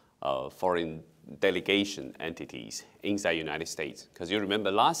foreign delegation entities inside the United States. Because you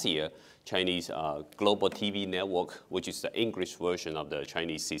remember last year, Chinese global TV network, which is the English version of the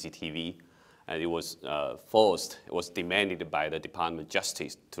Chinese CCTV, and it was demanded by the Department of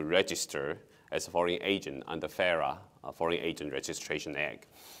Justice to register as a foreign agent under FARA, Foreign Agent Registration Act.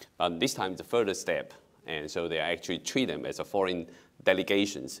 This time it's a further step, and so they actually treat them as a foreign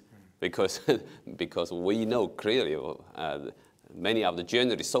delegations because we know clearly many of the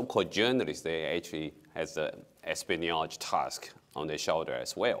journalists, so-called journalists, they actually has the espionage task on their shoulder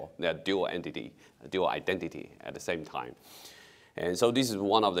as well. They're dual identity at the same time. And so this is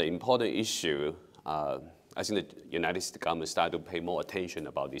one of the important issues. I think the United States government started to pay more attention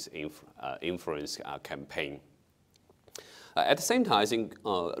about this influence campaign. At the same time, I think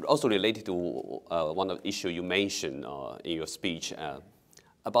also related to one of the issues you mentioned in your speech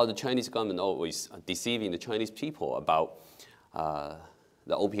about the Chinese government always deceiving the Chinese people about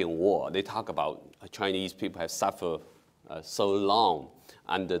the Opium War. They talk about Chinese people have suffered so long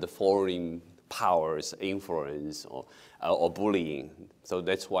under the foreign powers, influence, or bullying. So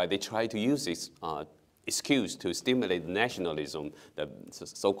that's why they try to use this excuse to stimulate nationalism, the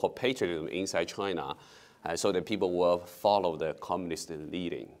so-called patriotism inside China, so that people will follow the communist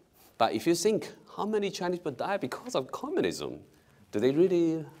leading. But if you think how many Chinese people die because of communism, do they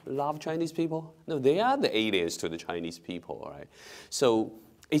really love Chinese people? No, they are the aliens to the Chinese people, right? So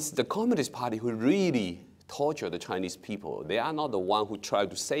it's the Communist Party who really torture the Chinese people. They are not the one who try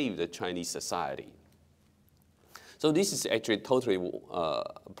to save the Chinese society. So this is actually totally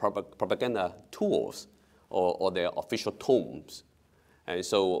propaganda tools or their official tomes. And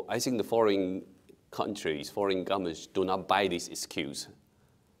so I think the foreign countries, foreign governments do not buy this excuse.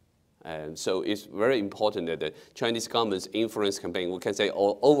 And so it's very important that the Chinese government's influence campaign, we can say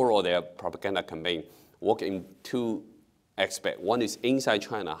overall their propaganda campaign, work in 2 aspects. One is inside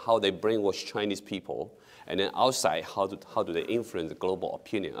China, how they brainwash Chinese people, and then outside, how do they influence the global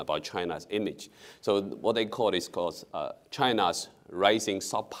opinion about China's image. So what they call is called China's rising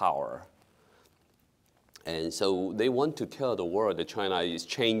soft power. And so they want to tell the world that China is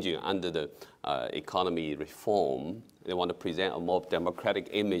changing under the economy reform. They want to present a more democratic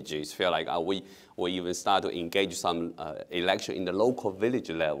image. It's feel like we even start to engage some election in the local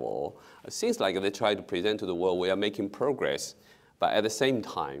village level. It seems like they try to present to the world we are making progress, but at the same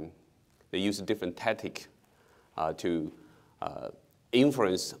time, they use a different tactic to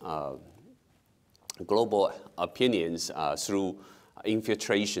influence global opinions through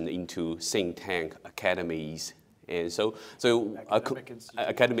infiltration into think tank academies, and so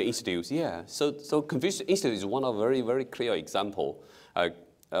academic institutes. Yeah. So Confucius Institute is one of very, very clear example.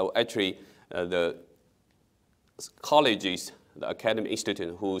 Actually, the colleges, the academic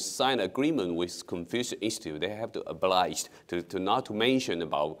institute who sign agreement with Confucius Institute, they have to oblige to not to mention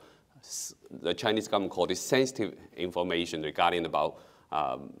about the Chinese government called it sensitive information regarding about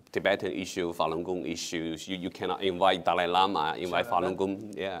Tibetan issue, Falun Gong issues. You cannot invite Dalai Lama, invite Falun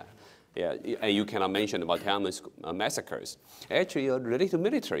Gong, and you cannot mention about Tiananmen massacres. Actually, related to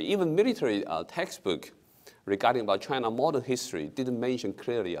military, even military textbook regarding about China modern history didn't mention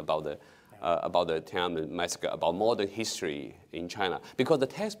clearly about the Tiananmen massacre, about modern history in China, because the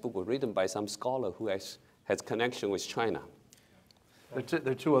textbook was written by some scholar who has connection with China.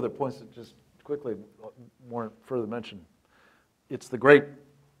 There are two other points that just quickly warrant further mention. It's the great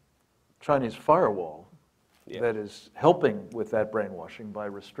Chinese firewall that is helping with that brainwashing by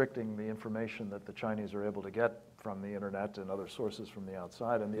restricting the information that the Chinese are able to get from the internet and other sources from the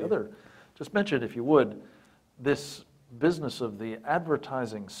outside. And the other, just mention if you would, this business of the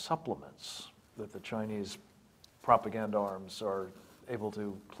advertising supplements that the Chinese propaganda arms are able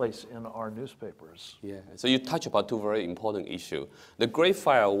to place in our newspapers. Yeah, so you touch about two very important issues. The Great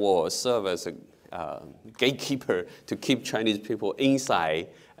Firewall serves as a gatekeeper to keep Chinese people inside,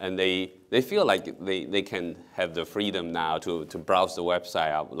 and they feel like they can have the freedom now to browse the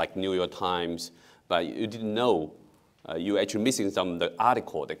website like New York Times, but you didn't know you're actually missing some of the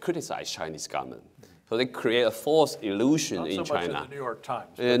article that criticize Chinese government. So they create a false illusion in China. Not so much in the New York Times.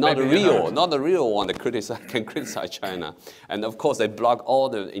 Not the real one that can criticize China. And of course, they block all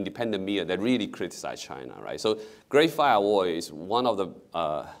the independent media that really criticize China, right? So Great Firewall is one of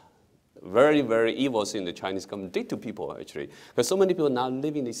the very, very evil thing the Chinese government did to people, actually. Because so many people now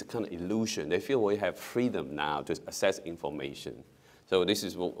live in this kind of illusion. They feel we have freedom now to access information. So this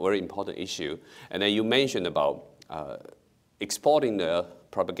is a very important issue. And then you mentioned about exporting the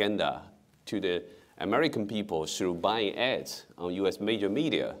propaganda to the American people through buying ads on U.S. major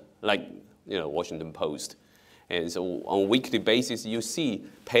media, like Washington Post. And so on a weekly basis, you see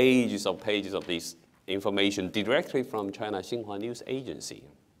pages of this information directly from China Xinhua News Agency.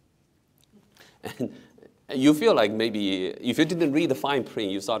 And you feel like maybe if you didn't read the fine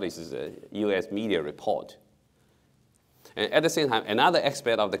print, you thought this is a U.S. media report. And at the same time, another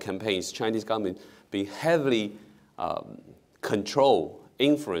aspect of the campaign is Chinese government being heavily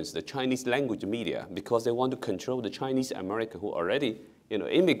influence the Chinese language media because they want to control the Chinese American who already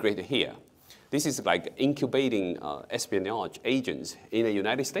immigrated here. This is like incubating espionage agents in the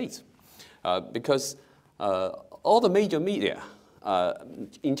United States because all the major media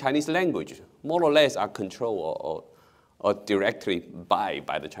in Chinese language more or less are controlled or directly by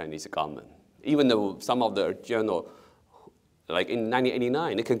the Chinese government. Even though some of the journal, like in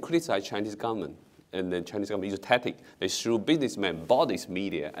 1989, they can criticize Chinese government. And the Chinese government used tactic. They through businessmen bought this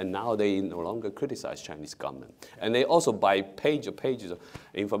media, and now they no longer criticize Chinese government. And they also buy pages of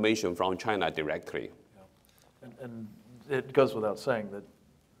information from China directly. Yeah. And it goes without saying that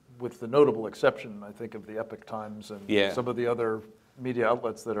with the notable exception, I think, of the Epoch Times and some of the other media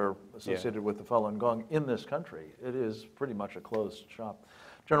outlets that are associated with the Falun Gong in this country, it is pretty much a closed shop.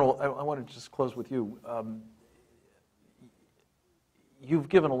 General, I want to just close with you. You've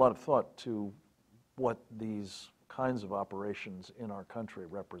given a lot of thought to what these kinds of operations in our country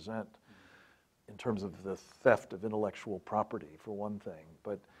represent in terms of the theft of intellectual property, for one thing,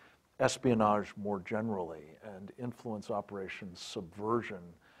 but espionage more generally, and influence operations, subversion,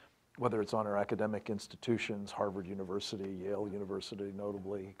 whether it's on our academic institutions, Harvard University, Yale University,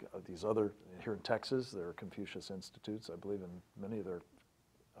 notably, these other, here in Texas, there are Confucius Institutes, I believe, in many of their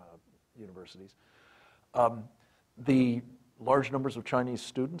universities. The large numbers of Chinese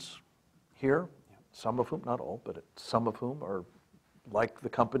students here, some of whom, not all, but some of whom are, like the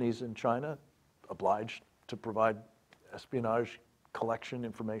companies in China, obliged to provide espionage, collection,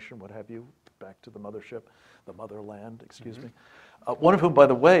 information, what have you, back to the mothership, the motherland, excuse me. One of whom, by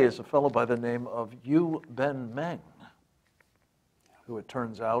the way, is a fellow by the name of Yu Ben-meng, who it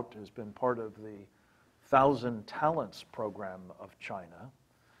turns out has been part of the 1,000 Talents program of China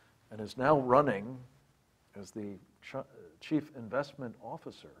and is now running as the chief investment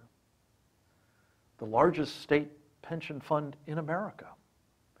officer the largest state pension fund in America,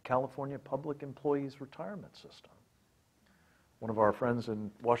 the California Public Employees Retirement System. One of our friends in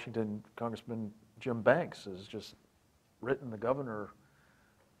Washington, Congressman Jim Banks, has just written the governor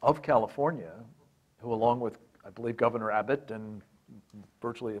of California, who along with, I believe, Governor Abbott and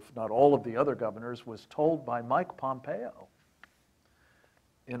virtually, if not all of the other governors, was told by Mike Pompeo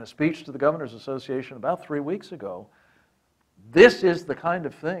in a speech to the Governors Association about 3 weeks ago, this is the kind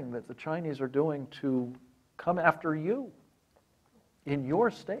of thing that the Chinese are doing to come after you in your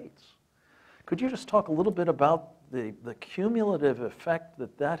states. Could you just talk a little bit about the cumulative effect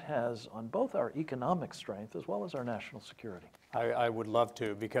that has on both our economic strength as well as our national security? I would love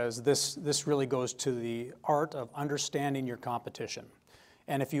to, because this really goes to the art of understanding your competition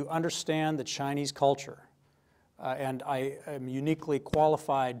And if you understand the Chinese culture, and I am uniquely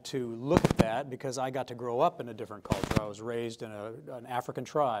qualified to look at that because I got to grow up in a different culture. I was raised in an African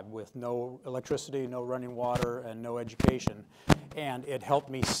tribe with no electricity, no running water, and no education. And it helped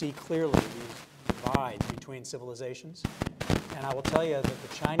me see clearly these divides between civilizations. And I will tell you that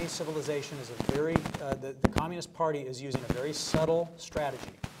the Chinese civilization is a very, the Communist Party is using a very subtle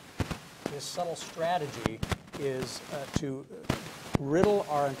strategy. This subtle strategy is to riddle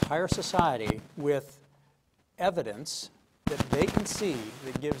our entire society with evidence that they can see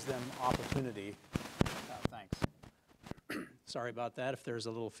that gives them opportunity. Thanks. Sorry about that if there's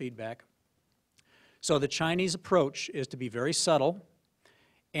a little feedback. So the Chinese approach is to be very subtle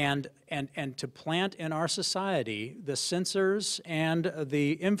and to plant in our society the censors and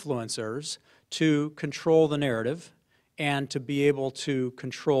the influencers to control the narrative and to be able to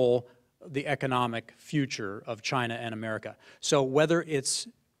control the economic future of China and America. So whether it's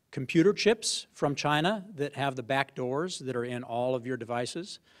computer chips from China that have the back doors that are in all of your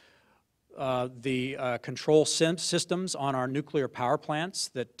devices, the control systems on our nuclear power plants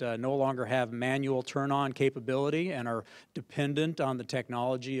that no longer have manual turn-on capability and are dependent on the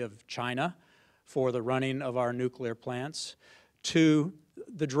technology of China for the running of our nuclear plants, to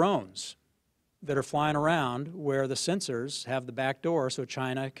the drones that are flying around where the sensors have the back door so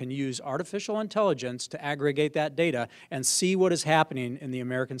China can use artificial intelligence to aggregate that data and see what is happening in the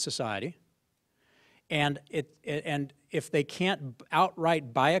American society. And if they can't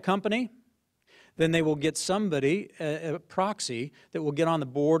outright buy a company, then they will get somebody, a proxy, that will get on the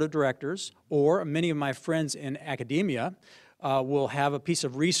board of directors, or many of my friends in academia will have a piece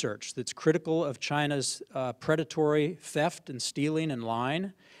of research that's critical of China's predatory theft and stealing and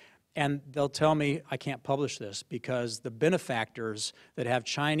lying. And they'll tell me, I can't publish this because the benefactors that have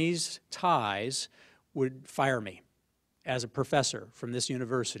Chinese ties would fire me as a professor from this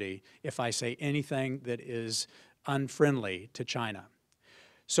university if I say anything that is unfriendly to China.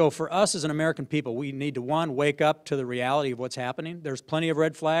 So for us as an American people, we need to, one, wake up to the reality of what's happening. There's plenty of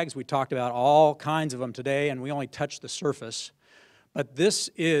red flags. We talked about all kinds of them today, and we only touched the surface. But this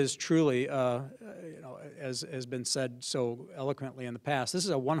is truly, as has been said so eloquently in the past, this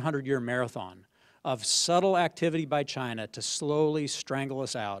is a 100-year marathon of subtle activity by China to slowly strangle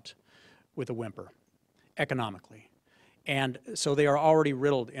us out with a whimper, economically. And so they are already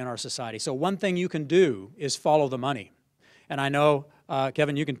riddled in our society. So one thing you can do is follow the money. And I know,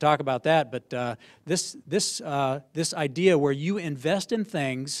 Kevin, you can talk about that, but this idea where you invest in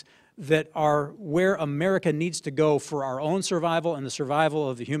things that are where America needs to go for our own survival and the survival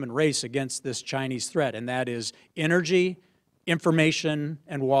of the human race against this Chinese threat, and that is energy, information,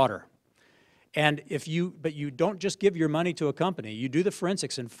 and water. And but you don't just give your money to a company, you do the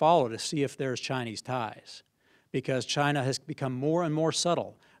forensics and follow to see if there's Chinese ties, because China has become more and more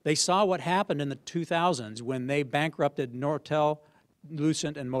subtle. They saw what happened in the 2000s when they bankrupted Nortel,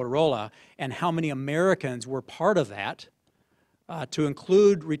 Lucent, and Motorola, and how many Americans were part of that, to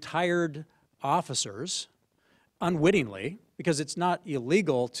include retired officers, unwittingly, because it's not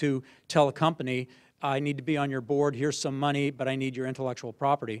illegal to tell a company, I need to be on your board, here's some money, but I need your intellectual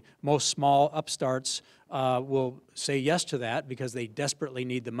property. Most small upstarts will say yes to that because they desperately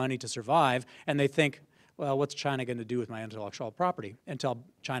need the money to survive, and they think, well, what's China going to do with my intellectual property until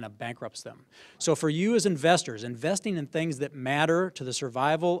China bankrupts them? So for you as investors, investing in things that matter to the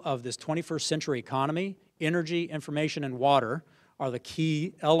survival of this 21st century economy, energy, information, and water, are the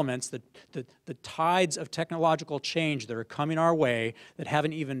key elements, the tides of technological change that are coming our way that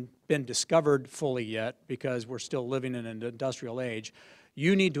haven't even been discovered fully yet because we're still living in an industrial age.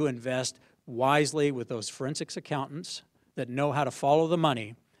 You need to invest wisely with those forensics accountants that know how to follow the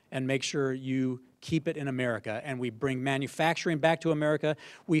money and make sure you keep it in America, and we bring manufacturing back to America.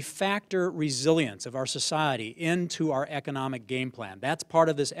 We factor resilience of our society into our economic game plan. That's part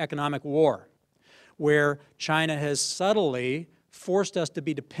of this economic war, where China has subtly forced us to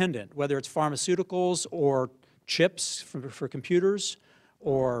be dependent, whether it's pharmaceuticals or chips for computers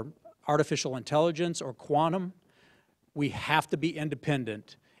or artificial intelligence or quantum. We have to be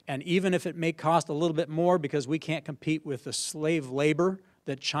independent. And even if it may cost a little bit more because we can't compete with the slave labor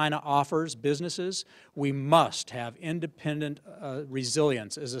that China offers businesses, we must have independent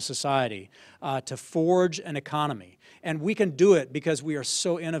resilience as a society to forge an economy. And we can do it because we are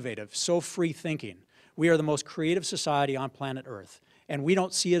so innovative, so free-thinking. We are the most creative society on planet Earth. And we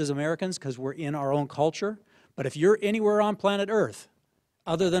don't see it as Americans because we're in our own culture. But if you're anywhere on planet Earth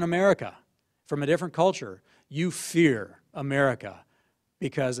other than America, from a different culture, you fear America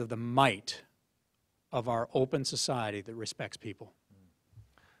because of the might of our open society that respects people.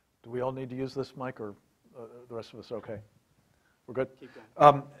 Do we all need to use this mic, or the rest of us okay? We're good? Keep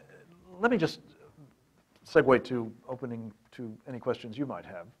going. Let me just segue to opening to any questions you might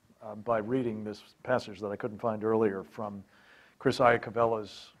have by reading this passage that I couldn't find earlier from Chris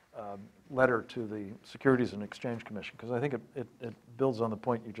Iacovella's letter to the Securities and Exchange Commission, because I think it builds on the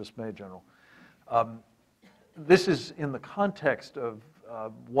point you just made, General. This is in the context of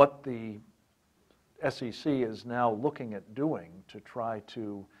what the SEC is now looking at doing to try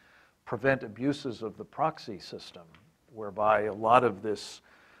to prevent abuses of the proxy system, whereby a lot of this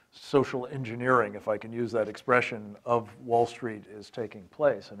social engineering, if I can use that expression, of Wall Street is taking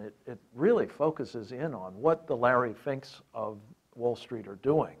place. And it really focuses in on what the Larry Finks of Wall Street are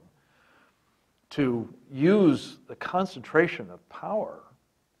doing to use the concentration of power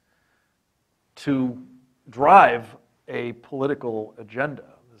to drive a political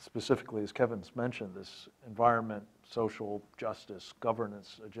agenda, specifically, as Kevin's mentioned, this environment, social justice,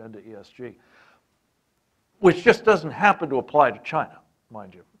 governance agenda, ESG, which just doesn't happen to apply to China,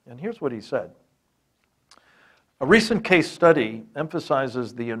 mind you. And here's what he said. A recent case study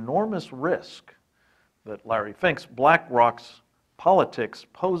emphasizes the enormous risk that Larry Fink's BlackRock's politics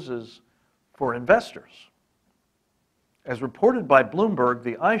poses for investors. As reported by Bloomberg,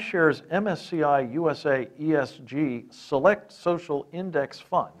 the iShares MSCI USA ESG Select Social Index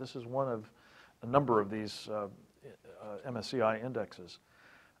Fund, this is one of a number of these MSCI indexes,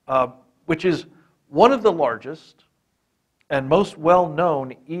 which is one of the largest and most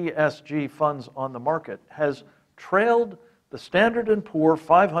well-known ESG funds on the market, has trailed the Standard & Poor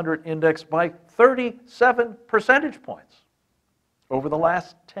 500 index by 37 percentage points over the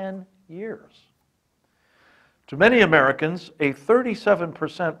last 10 years. To many Americans, a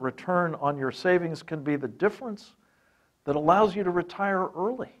 37% return on your savings can be the difference that allows you to retire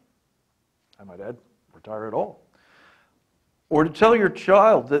early. I might add, retire at all. Or to tell your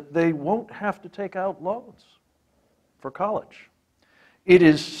child that they won't have to take out loans for college. It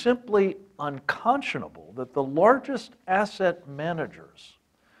is simply unconscionable that the largest asset managers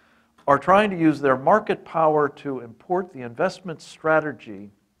are trying to use their market power to import the investment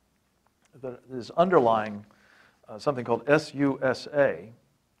strategy that is underlying something called SUSA.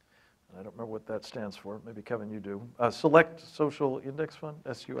 I don't remember what that stands for. Maybe, Kevin, you do. Select Social Index Fund,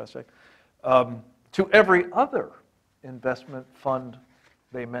 SUSA, to every other investment fund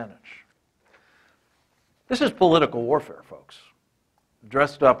they manage. This is political warfare, folks,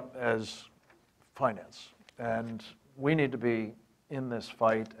 dressed up as finance. And we need to be in this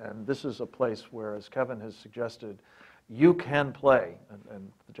fight, and this is a place where, as Kevin has suggested, you can play,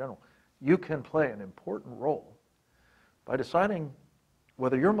 and the General, you can play an important role by deciding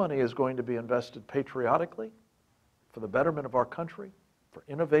whether your money is going to be invested patriotically for the betterment of our country, for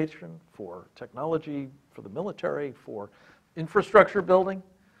innovation, for technology, for the military, for infrastructure building,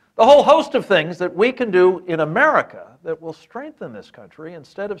 the whole host of things that we can do in America that will strengthen this country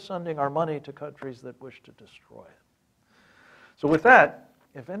instead of sending our money to countries that wish to destroy it. So with that,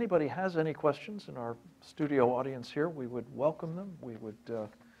 if anybody has any questions in our studio audience here, we would welcome them. We would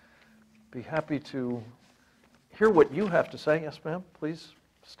be happy to hear what you have to say. Yes, ma'am, please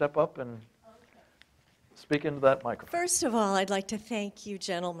step up and speak into that microphone. First of all, I'd like to thank you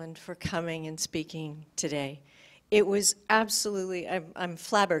gentlemen for coming and speaking today. It was absolutely, I'm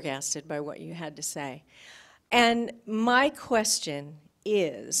flabbergasted by what you had to say. And my question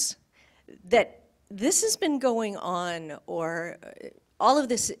is that this has been going on, or all of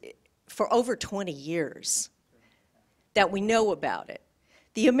this, for over 20 years that we know about it.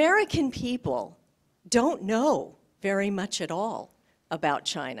 The American people don't know very much at all about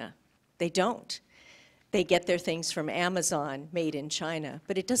China. They don't. They get their things from Amazon, made in China,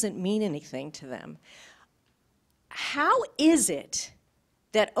 but it doesn't mean anything to them. How is it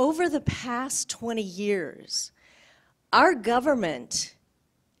that over the past 20 years, our government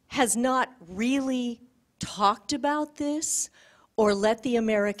has not really talked about this or let the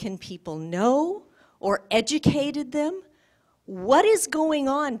American people know or educated them? What is going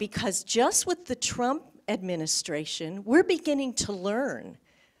on? Because just with the Trump administration, we're beginning to learn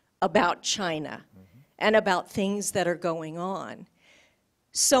about China and about things that are going on.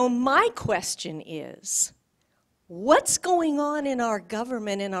 So my question is, what's going on in our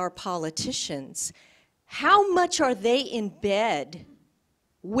government and our politicians? How much are they in bed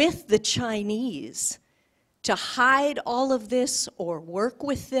with the Chinese to hide all of this or work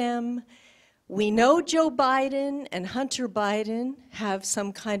with them? We know Joe Biden and Hunter Biden have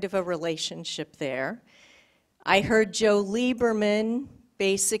some kind of a relationship there. I heard Joe Lieberman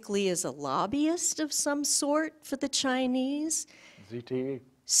basically is a lobbyist of some sort for the Chinese. ZTE.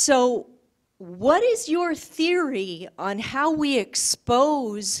 So what is your theory on how we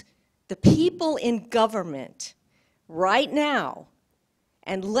expose the people in government right now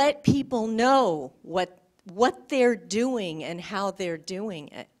and let people know what they're doing and how they're doing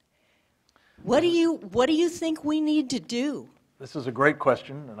it? What do you think we need to do? This is a great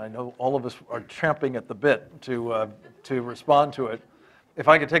question, and I know all of us are champing at the bit to respond to it. If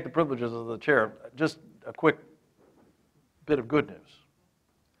I could take the privileges of the chair, just a quick bit of good news.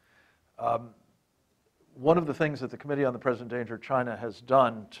 One of the things that the Committee on the Present Danger of China has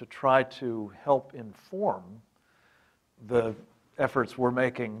done to try to help inform the efforts we're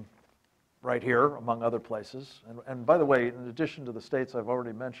making right here, among other places. And by the way, in addition to the states I've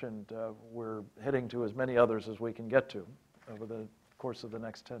already mentioned, we're heading to as many others as we can get to over the course of the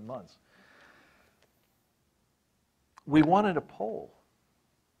next 10 months. We wanted a poll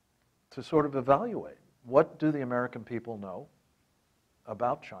to sort of evaluate what do the American people know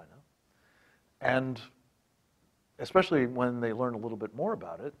about China, and especially when they learn a little bit more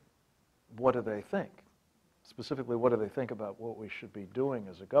about it, what do they think? Specifically, what do they think about what we should be doing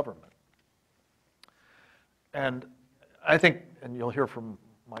as a government? And I think, and you'll hear from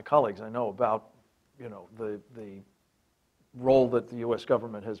my colleagues, I know, about the role that the U.S.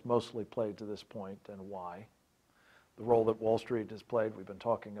 government has mostly played to this point and why. The role that Wall Street has played, we've been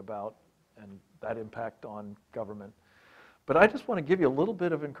talking about, and that impact on government. But I just want to give you a little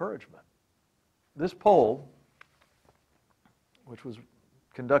bit of encouragement. This poll, which was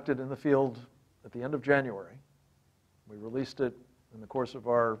conducted in the field at the end of January, we released it in the course of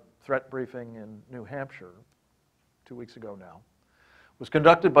our threat briefing in New Hampshire 2 weeks ago now, was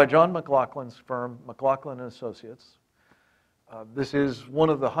conducted by John McLaughlin's firm, McLaughlin & Associates. This is one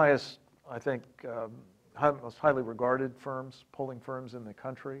of the highest, I think, most highly regarded firms, polling firms in the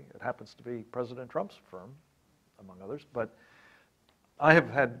country. It happens to be President Trump's firm, among others. But I have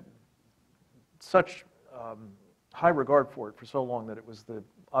had such high regard for it for so long that it was the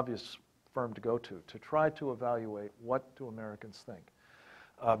obvious firm to go to try to evaluate what do Americans think.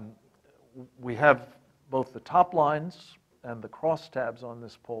 We have both the top lines and the crosstabs on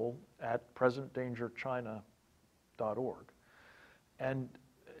this poll at presentdangerchina.org. And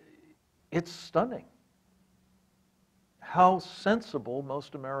it's stunning how sensible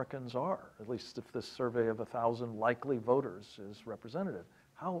most Americans are, at least if this survey of 1,000 likely voters is representative,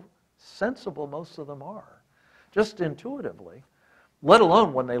 how sensible most of them are, just intuitively, let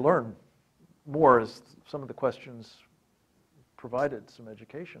alone when they learn more, as some of the questions provided some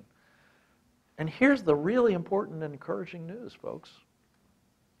education. And here's the really important and encouraging news, folks.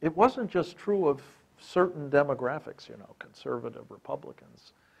 It wasn't just true of certain demographics, conservative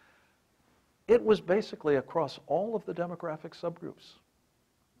Republicans. It was basically across all of the demographic subgroups.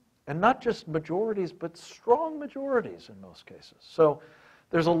 And not just majorities, but strong majorities in most cases. So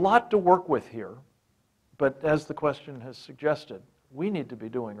there's a lot to work with here. But as the question has suggested, we need to be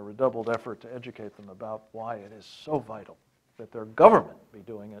doing a redoubled effort to educate them about why it is so vital that their government be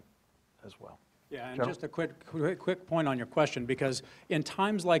doing it as well. Yeah, and General? just a quick point on your question, because in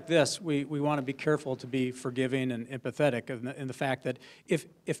times like this, we want to be careful to be forgiving and empathetic in the fact that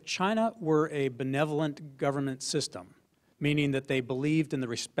if China were a benevolent government system, meaning that they believed in the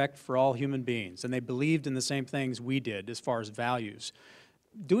respect for all human beings, and they believed in the same things we did as far as values,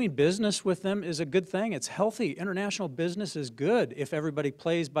 doing business with them is a good thing. It's healthy. International business is good if everybody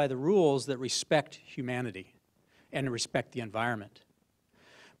plays by the rules that respect humanity and respect the environment.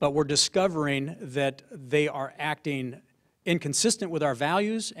 But we're discovering that they are acting inconsistent with our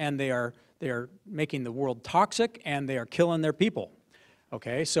values, and they are making the world toxic, and they are killing their people.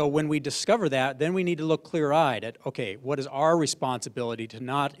 Okay, so when we discover that, then we need to look clear-eyed at, okay, what is our responsibility to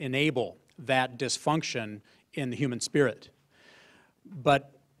not enable that dysfunction in the human spirit?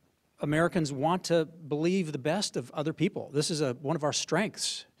 But Americans want to believe the best of other people. This is one of our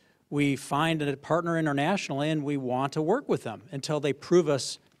strengths. We find a partner internationally, and we want to work with them until they prove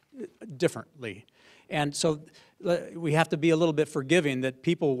us differently. And so we have to be a little bit forgiving that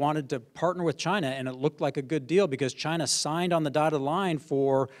people wanted to partner with China, and it looked like a good deal because China signed on the dotted line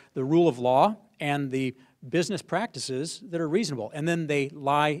for the rule of law and the business practices that are reasonable. And then they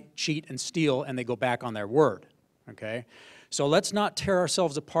lie, cheat, and steal, and they go back on their word. Okay? So let's not tear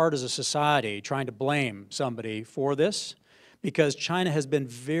ourselves apart as a society trying to blame somebody for this, because China has been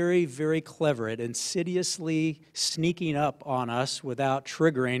very, very clever at insidiously sneaking up on us without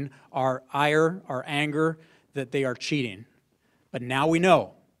triggering our ire, our anger, that they are cheating. But now we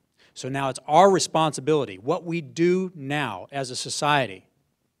know. So now it's our responsibility, what we do now as a society.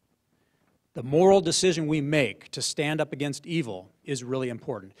 The moral decision we make to stand up against evil is really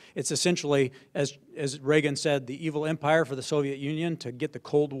important. It's essentially, as Reagan said, the evil empire for the Soviet Union to get the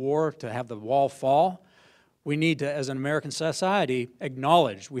Cold War, to have the wall fall. We need to, as an American society,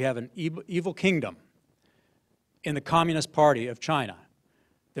 acknowledge we have an evil kingdom. in the Communist Party of China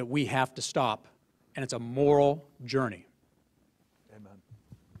that we have to stop, and it's a moral journey. Amen.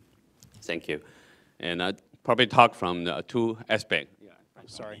 Thank you. And I probably talk from the two aspects. Yeah,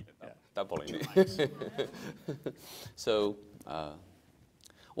 Sorry. doubling. So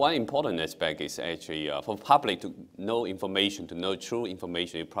one important aspect is actually for public to know information, to know true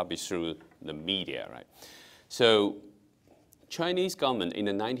information, probably through the media, right? So Chinese government in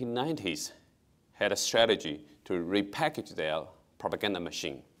the 1990s had a strategy to repackage their propaganda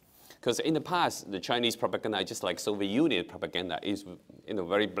machine. Because in the past, the Chinese propaganda, just like Soviet Union propaganda, is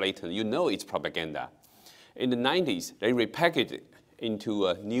very blatant. You know it's propaganda. In the 90s, they repackaged it into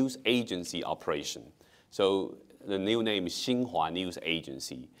a news agency operation. So the new name is Xinhua News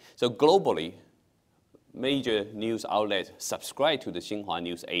Agency. So globally, major news outlets subscribe to the Xinhua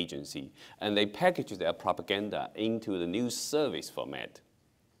News Agency, and they package their propaganda into the news service format.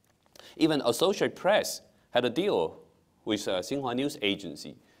 Even Associated Press had a deal with Xinhua News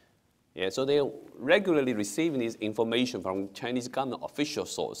Agency. Yeah, so they're regularly receiving this information from Chinese government official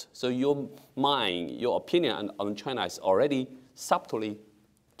source. So your mind, your opinion on China is already subtly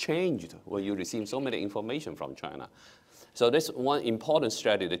changed when you receive so many information from China. So that's one important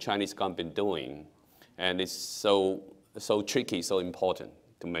strategy the Chinese government been doing. And it's so tricky, so important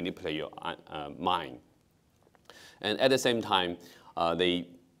to manipulate your mind. And at the same time, they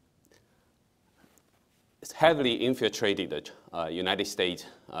heavily infiltrated the United States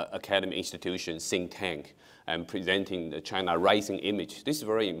academic institution, think tank, and presenting the China rising image. This is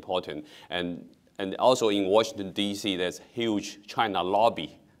very important. And also in Washington, D.C., there's huge China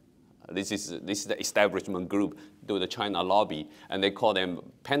lobby. This is the establishment group do the China lobby, and they call them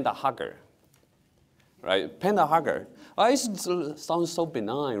panda hugger. Right, panda hugger. It sounds so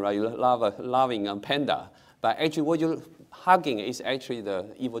benign, right? You love loving a panda, but actually what you're hugging is actually the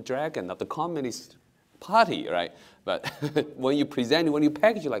evil dragon of the Communist Party, right? But when you present it, when you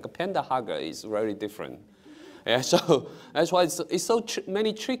package it like a panda hugger, it's very different. Yeah, so that's why it's so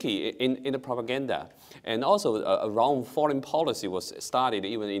many tricky in the propaganda. And also around foreign policy was started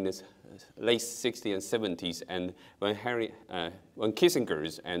even in the late 60s and 70s, and when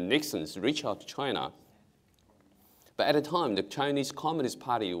Kissinger and Nixon reached out to China. But at the time, the Chinese Communist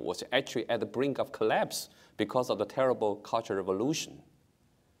Party was actually at the brink of collapse because of the terrible Cultural Revolution.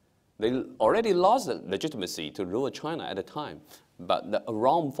 They already lost the legitimacy to rule China at the time. But the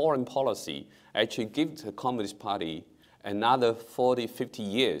around foreign policy actually gives the Communist Party another 40, 50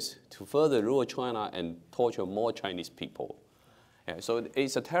 years to further rule China and torture more Chinese people. Yeah, so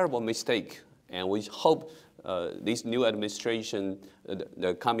it's a terrible mistake. And we hope this new administration,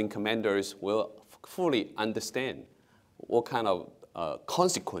 the coming commanders, will fully understand what kind of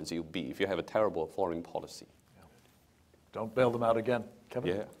consequence it will be if you have a terrible foreign policy. Yeah. Don't bail them out again,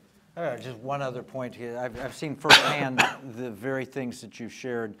 Kevin. Yeah. Just one other point here. I've seen firsthand the very things that you've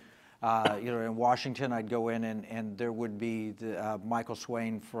shared. In Washington, I'd go in and there would be Michael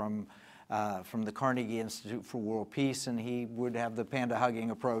Swain from the Carnegie Institute for World Peace, and he would have the panda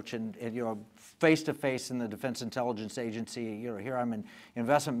hugging approach, and face to face in the Defense Intelligence Agency. Here I'm an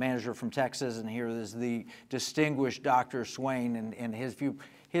investment manager from Texas, and here is the distinguished Dr. Swain, and his view.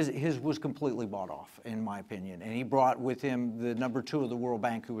 His was completely bought off, in my opinion. And he brought with him the #2 of the World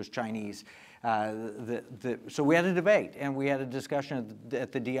Bank, who was Chinese. So we had a debate, and we had a discussion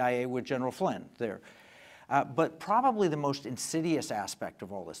at the DIA with General Flynn there. But probably the most insidious aspect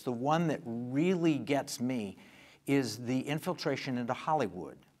of all this, the one that really gets me, is the infiltration into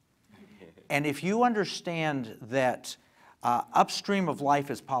Hollywood. And if you understand that upstream of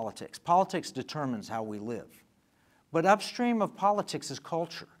life is politics, politics determines how we live. But upstream of politics is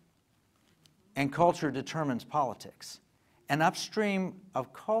culture, and culture determines politics. And upstream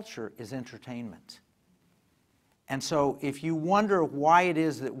of culture is entertainment. And so if you wonder why it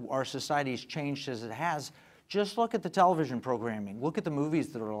is that our society has changed as it has, just look at the television programming, look at the movies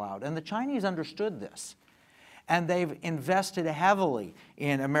that are allowed. And the Chinese understood this. And they've invested heavily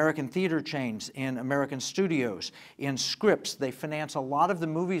in American theater chains, in American studios, in scripts. They finance a lot of the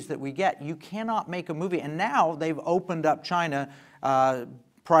movies that we get. You cannot make a movie. And now they've opened up China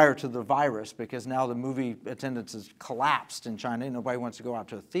prior to the virus, because now the movie attendance has collapsed in China. Nobody wants to go out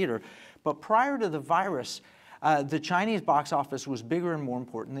to a theater. But prior to the virus, the Chinese box office was bigger and more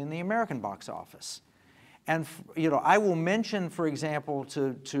important than the American box office. And I will mention, for example,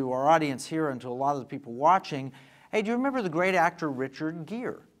 to our audience here and to a lot of the people watching, hey, do you remember the great actor Richard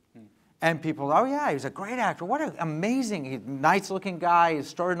Gere? And people, oh yeah, he's a great actor. What an amazing, nice-looking guy. He's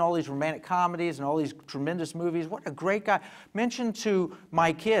starred in all these romantic comedies and all these tremendous movies. What a great guy. Mention to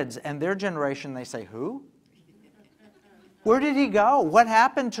my kids and their generation, they say, who? Where did he go? What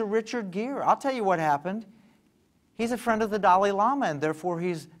happened to Richard Gere? I'll tell you what happened. He's a friend of the Dalai Lama, and therefore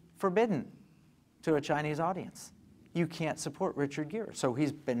he's forbidden to a Chinese audience. You can't support Richard Gere. So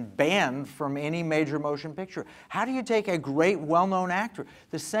he's been banned from any major motion picture. How do you take a great, well-known actor,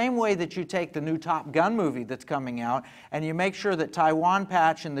 the same way that you take the new Top Gun movie that's coming out, and you make sure that Taiwan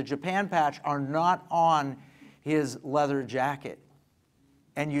patch and the Japan patch are not on his leather jacket,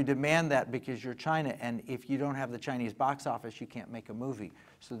 and you demand that because you're China, and if you don't have the Chinese box office, you can't make a movie.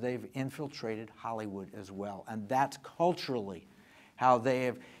 So they've infiltrated Hollywood as well, and that's culturally how they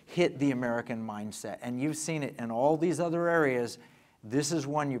have hit the American mindset. And you've seen it in all these other areas. This is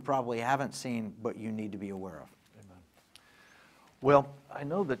one you probably haven't seen, but you need to be aware of. Amen. Well, I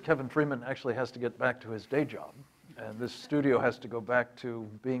know that Kevin Freeman actually has to get back to his day job, and this studio has to go back to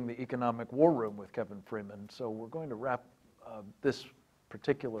being the economic war room with Kevin Freeman. So we're going to wrap this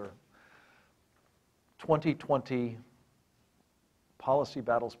particular 2020 policy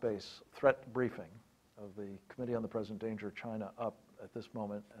battle space threat briefing of the Committee on the Present Danger of China up at this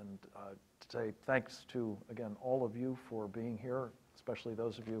moment, and to say thanks to, again, all of you for being here, especially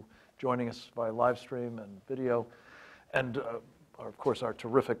those of you joining us via live stream and video, and of course our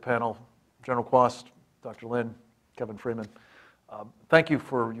terrific panel, General Kwast, Dr. Lin, Kevin Freeman. Thank you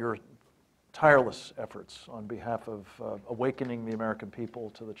for your tireless efforts on behalf of awakening the American people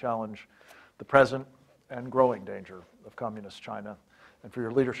to the challenge, the present and growing danger of communist China, and for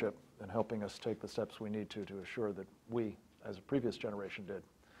your leadership in helping us take the steps we need to assure that we, as a previous generation did,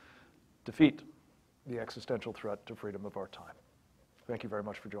 defeat the existential threat to freedom of our time. Thank you very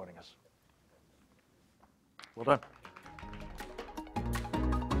much for joining us. Well done.